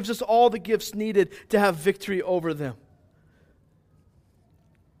 resurrection gives us all the gifts needed to have victory over them.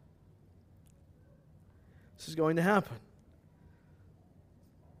 This is going to happen.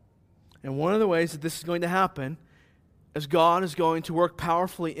 And one of the ways that this is going to happen is God is going to work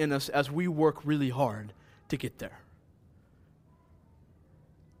powerfully in us as we work really hard to get there.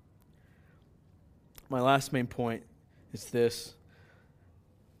 My last main point is this.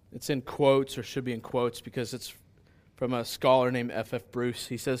 It's in quotes, or should be in quotes, because it's from a scholar named F.F. Bruce.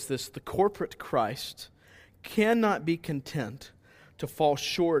 He says this: the corporate Christ cannot be content to fall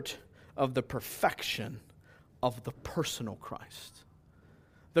short of the perfection of the personal Christ.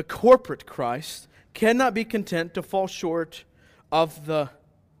 The corporate Christ cannot be content to fall short of the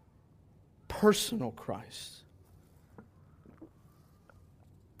personal Christ.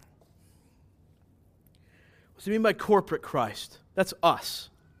 What does he mean by corporate Christ? That's us.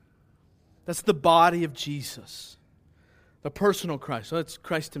 That's the body of Jesus. The personal Christ. So that's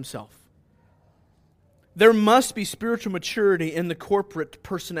Christ Himself. There must be spiritual maturity in the corporate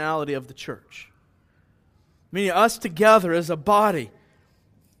personality of the church. Meaning us together as a body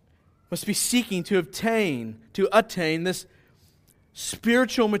must be seeking to attain this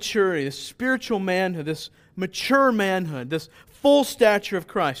spiritual maturity, this spiritual manhood, this mature manhood, this full stature of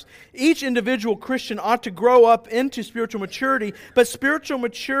Christ. Each individual Christian ought to grow up into spiritual maturity, but spiritual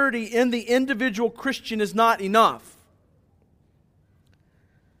maturity in the individual Christian is not enough.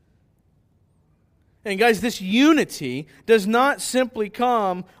 And guys, this unity does not simply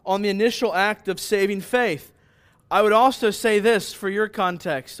come on the initial act of saving faith. I would also say this for your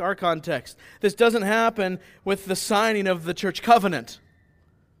context, our context. This doesn't happen with the signing of the church covenant.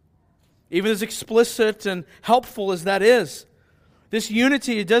 Even as explicit and helpful as that is. This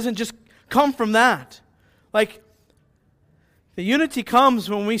unity doesn't just come from that. Like, the unity comes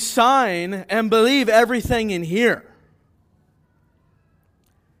when we sign and believe everything in here.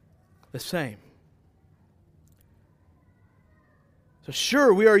 The same. So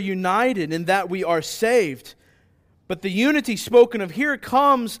sure, we are united in that we are saved. But the unity spoken of here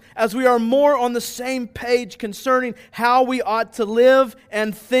comes as we are more on the same page concerning how we ought to live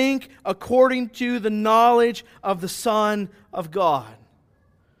and think according to the knowledge of the Son of God.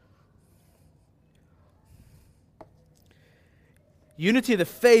 Unity of the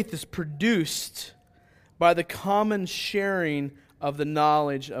faith is produced by the common sharing of the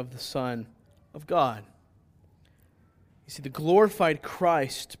knowledge of the Son of God. You see, the glorified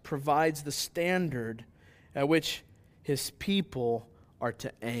Christ provides the standard at which His people are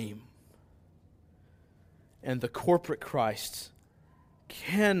to aim. And the corporate Christ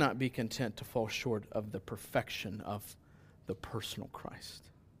cannot be content to fall short of the perfection of the personal Christ.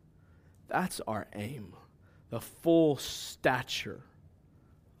 That's our aim, the full stature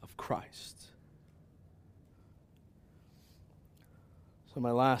of Christ. So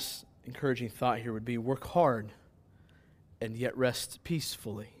my last encouraging thought here would be work hard and yet rest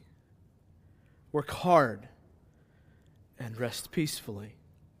peacefully. Work hard and rest peacefully.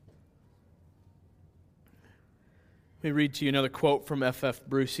 Let me read to you another quote from F.F.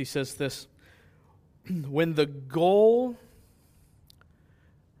 Bruce. He says this, when the goal,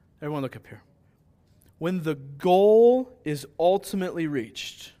 everyone look up here. When the goal is ultimately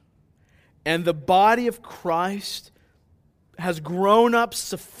reached and the body of Christ has grown up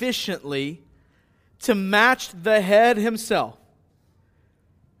sufficiently to match the head himself,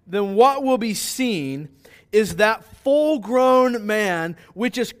 then what will be seen is that full-grown man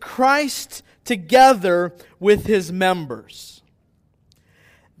which is Christ together with His members.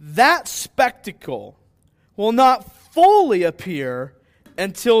 That spectacle will not fully appear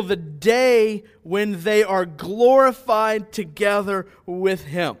until the day when they are glorified together with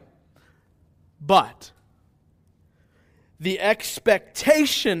Him. But the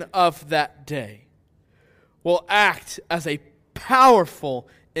expectation of that day will act as a powerful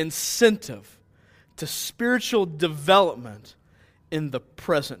incentive to spiritual development in the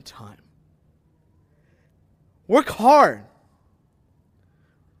present time. Work hard,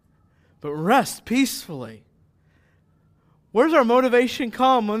 but rest peacefully. Where does our motivation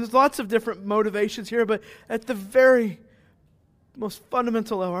come? Well, there's lots of different motivations here, but at the very most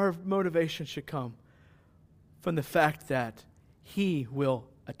fundamental of our motivation should come from the fact that He will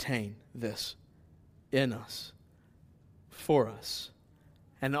attain this in us, for us,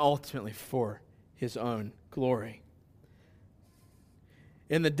 and ultimately for His own glory.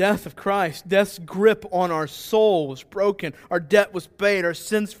 In the death of Christ, death's grip on our soul was broken, our debt was paid, our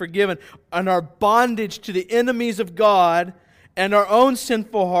sins forgiven, and our bondage to the enemies of God and our own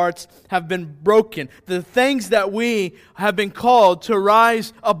sinful hearts have been broken. The things that we have been called to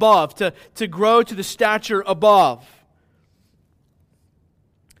rise above, to grow to the stature above.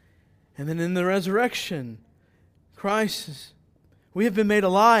 And then in the resurrection, we have been made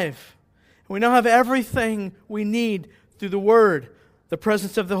alive. We now have everything we need through the Word, the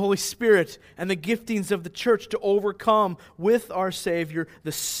presence of the Holy Spirit, and the giftings of the church to overcome with our Savior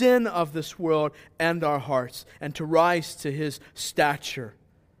the sin of this world and our hearts, and to rise to His stature,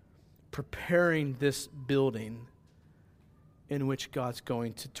 preparing this building in which God's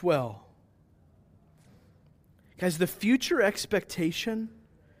going to dwell. Guys, the future expectation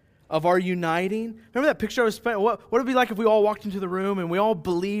of our uniting. Remember that picture I was painting? What would it be like if we all walked into the room and we all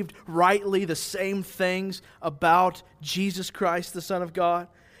believed rightly the same things about Jesus Christ, the Son of God,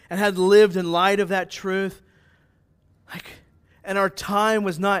 and had lived in light of that truth? And our time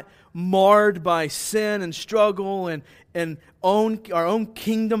was not marred by sin and struggle and our own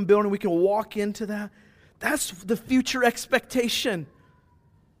kingdom building. We can walk into that. That's the future expectation.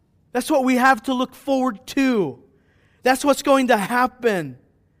 That's what we have to look forward to. That's what's going to happen.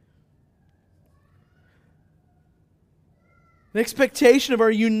 The expectation of our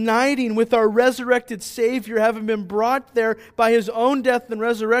uniting with our resurrected Savior, having been brought there by His own death and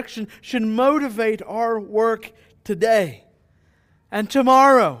resurrection, should motivate our work today. and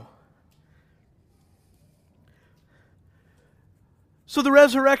tomorrow. So the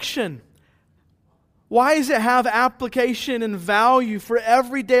resurrection, why does it have application and value for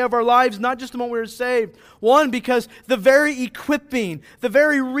every day of our lives, not just the moment we're saved? One, because the very equipping, the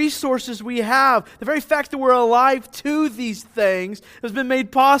very resources we have, the very fact that we're alive to these things has been made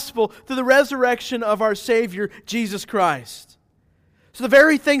possible through the resurrection of our Savior, Jesus Christ. So the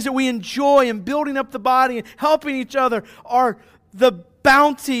very things that we enjoy in building up the body and helping each other are the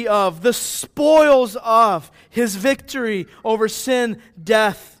bounty of, the spoils of His victory over sin,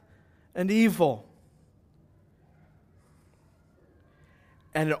 death, and evil.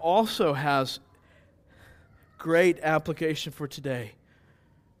 And it also has great application for today,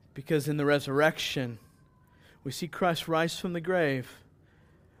 because in the resurrection, we see Christ rise from the grave.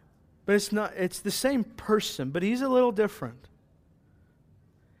 But it's the same person, but He's a little different.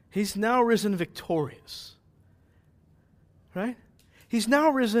 He's now risen victorious. Right? He's now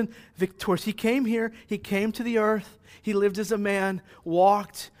risen victorious. He came here, He came to the earth, He lived as a man,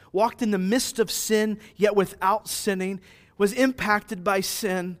 walked in the midst of sin, yet without sinning, was impacted by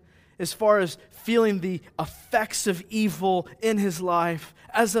sin as far as feeling the effects of evil in His life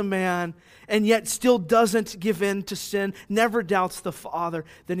as a man, and yet still doesn't give in to sin, never doubts the Father.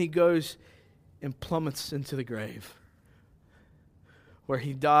 Then He goes and plummets into the grave, where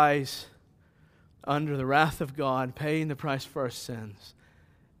He dies under the wrath of God, paying the price for our sins.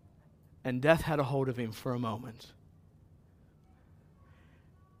 And death had a hold of Him for a moment.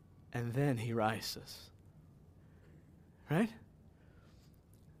 And then He rises. Right?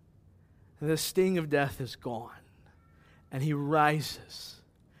 And the sting of death is gone. And He rises.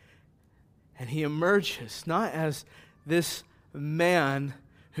 And He emerges, not as this man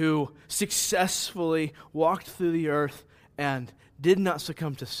who successfully walked through the earth and did not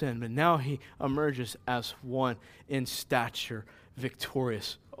succumb to sin, but now He emerges as one in stature,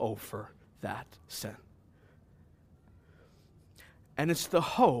 victorious over that sin. And it's the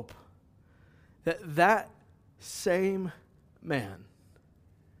hope that same man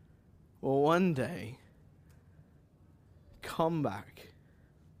will one day come back.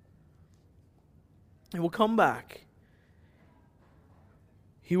 He will come back.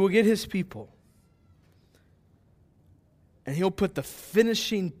 He will get His people. And He'll put the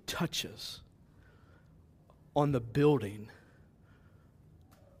finishing touches on the building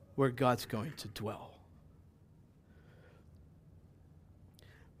where God's going to dwell.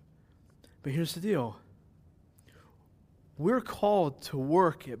 But here's the deal. We're called to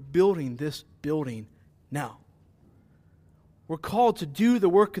work at building this building now. We're called to do the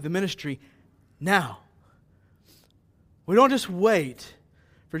work of the ministry now. We don't just wait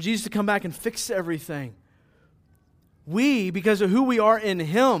for Jesus to come back and fix everything. We, because of who we are in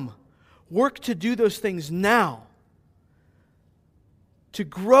Him, work to do those things now. To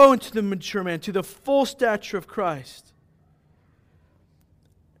grow into the mature man, to the full stature of Christ.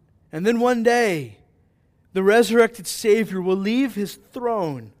 And then one day, the resurrected Savior will leave His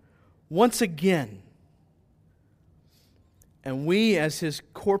throne once again. And we, as His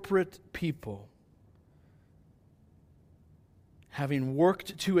corporate people, having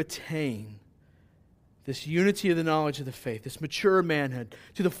worked to attain this unity of the knowledge of the faith, this mature manhood,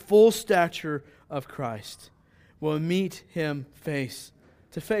 to the full stature of Christ, will meet Him face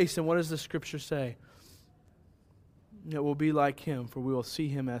to face. And what does the Scripture say? It will be like Him, for we will see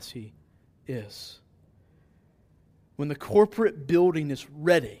Him as He is. When the corporate building is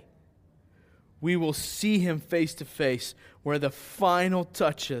ready, we will see Him face to face, where the final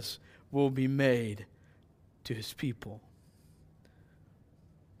touches will be made to His people.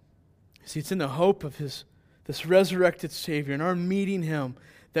 See, it's in the hope of this resurrected Savior and our meeting Him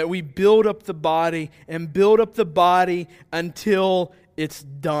that we build up the body and build up the body until it's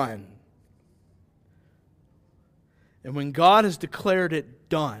done. And when God has declared it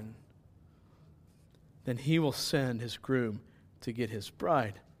done, then He will send His groom to get His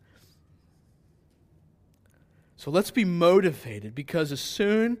bride. So let's be motivated, because as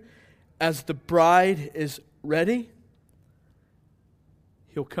soon as the bride is ready,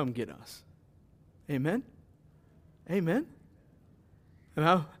 He'll come get us. Amen? Amen? You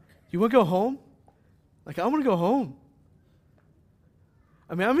want to go home? Like, I want to go home.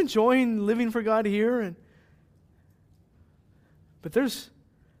 I mean, I'm enjoying living for God here, but I want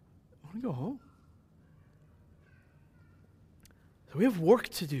to go home. So we have work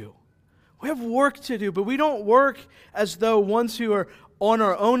to do. We have work to do, but we don't work as though ones who are on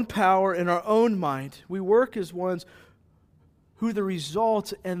our own power and our own might. We work as ones who the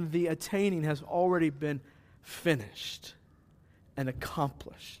result and the attaining has already been finished and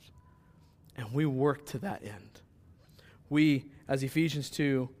accomplished. And we work to that end. we, as Ephesians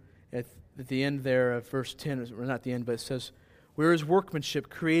 2, at the end there of verse 10, or not the end, but it says, we're His workmanship,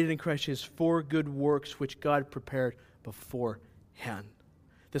 created in Christ Jesus for good works, which God prepared beforehand.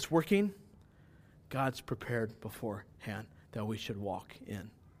 This working, God's prepared beforehand that we should walk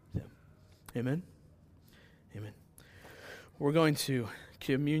in them. Amen? Amen. We're going to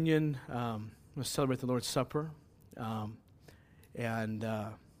communion, we'll celebrate the Lord's Supper. And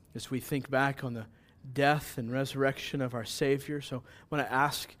as we think back on the death and resurrection of our Savior, so I want to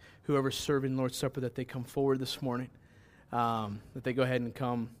ask whoever's serving the Lord's Supper that they come forward this morning, that they go ahead and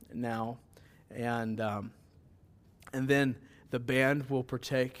come now. And then the band will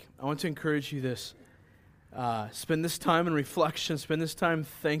partake. I want to encourage you this. Spend this time in reflection. Spend this time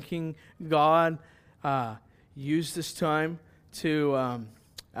thanking God. Use this time to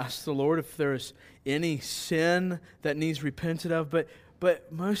ask the Lord if there's any sin that needs repented of.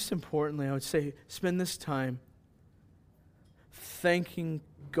 But most importantly, I would say spend this time thanking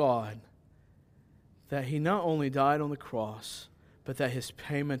God that He not only died on the cross, but that His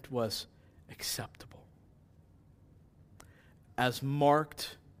payment was acceptable. As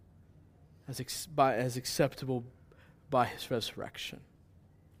marked as acceptable by His resurrection.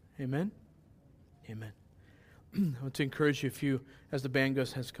 Amen? Amen. I want to encourage you, if you, as the band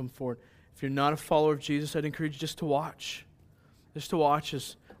has come forward, if you're not a follower of Jesus, I'd encourage you just to watch. Just to watch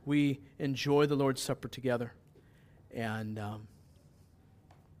as we enjoy the Lord's Supper together. And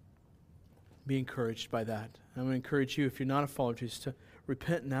be encouraged by that. I'm going to encourage you, if you're not a follower of Jesus, to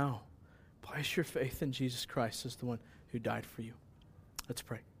repent now. Place your faith in Jesus Christ as the one who died for you. Let's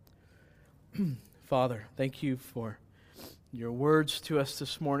pray. Father, thank you for your words to us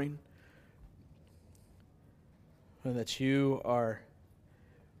this morning. And that you are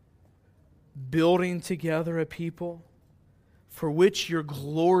building together a people for which your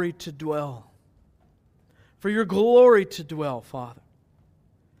glory to dwell. For your glory to dwell, Father.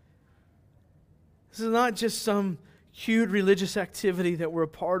 This is not just some cute religious activity that we're a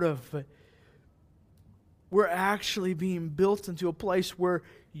part of, but we're actually being built into a place where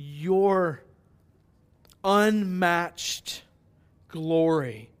your unmatched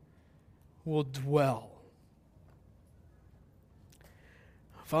glory will dwell.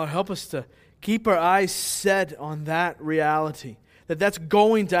 Father, help us to keep our eyes set on that reality, that that's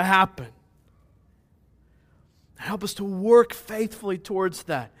going to happen. Help us to work faithfully towards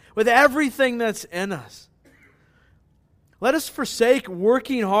that with everything that's in us. Let us forsake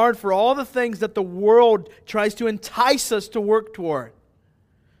working hard for all the things that the world tries to entice us to work toward.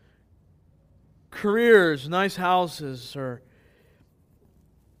 Careers, nice houses, or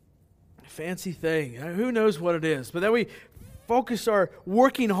fancy thing. Who knows what it is? But that we focus our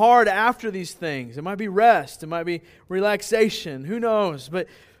working hard after these things. It might be rest. It might be relaxation. Who knows? But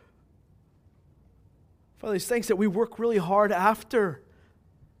Father, these things that we work really hard after.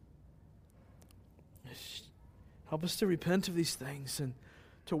 Help us to repent of these things and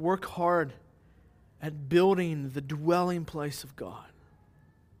to work hard at building the dwelling place of God.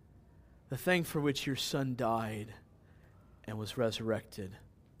 The thing for which your Son died and was resurrected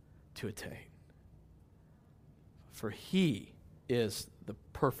to attain. For He is the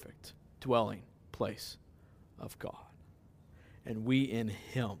perfect dwelling place of God. And we in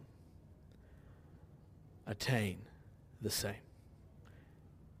Him attain the same.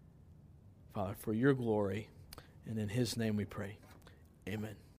 Father, for your glory, and in His name we pray. Amen.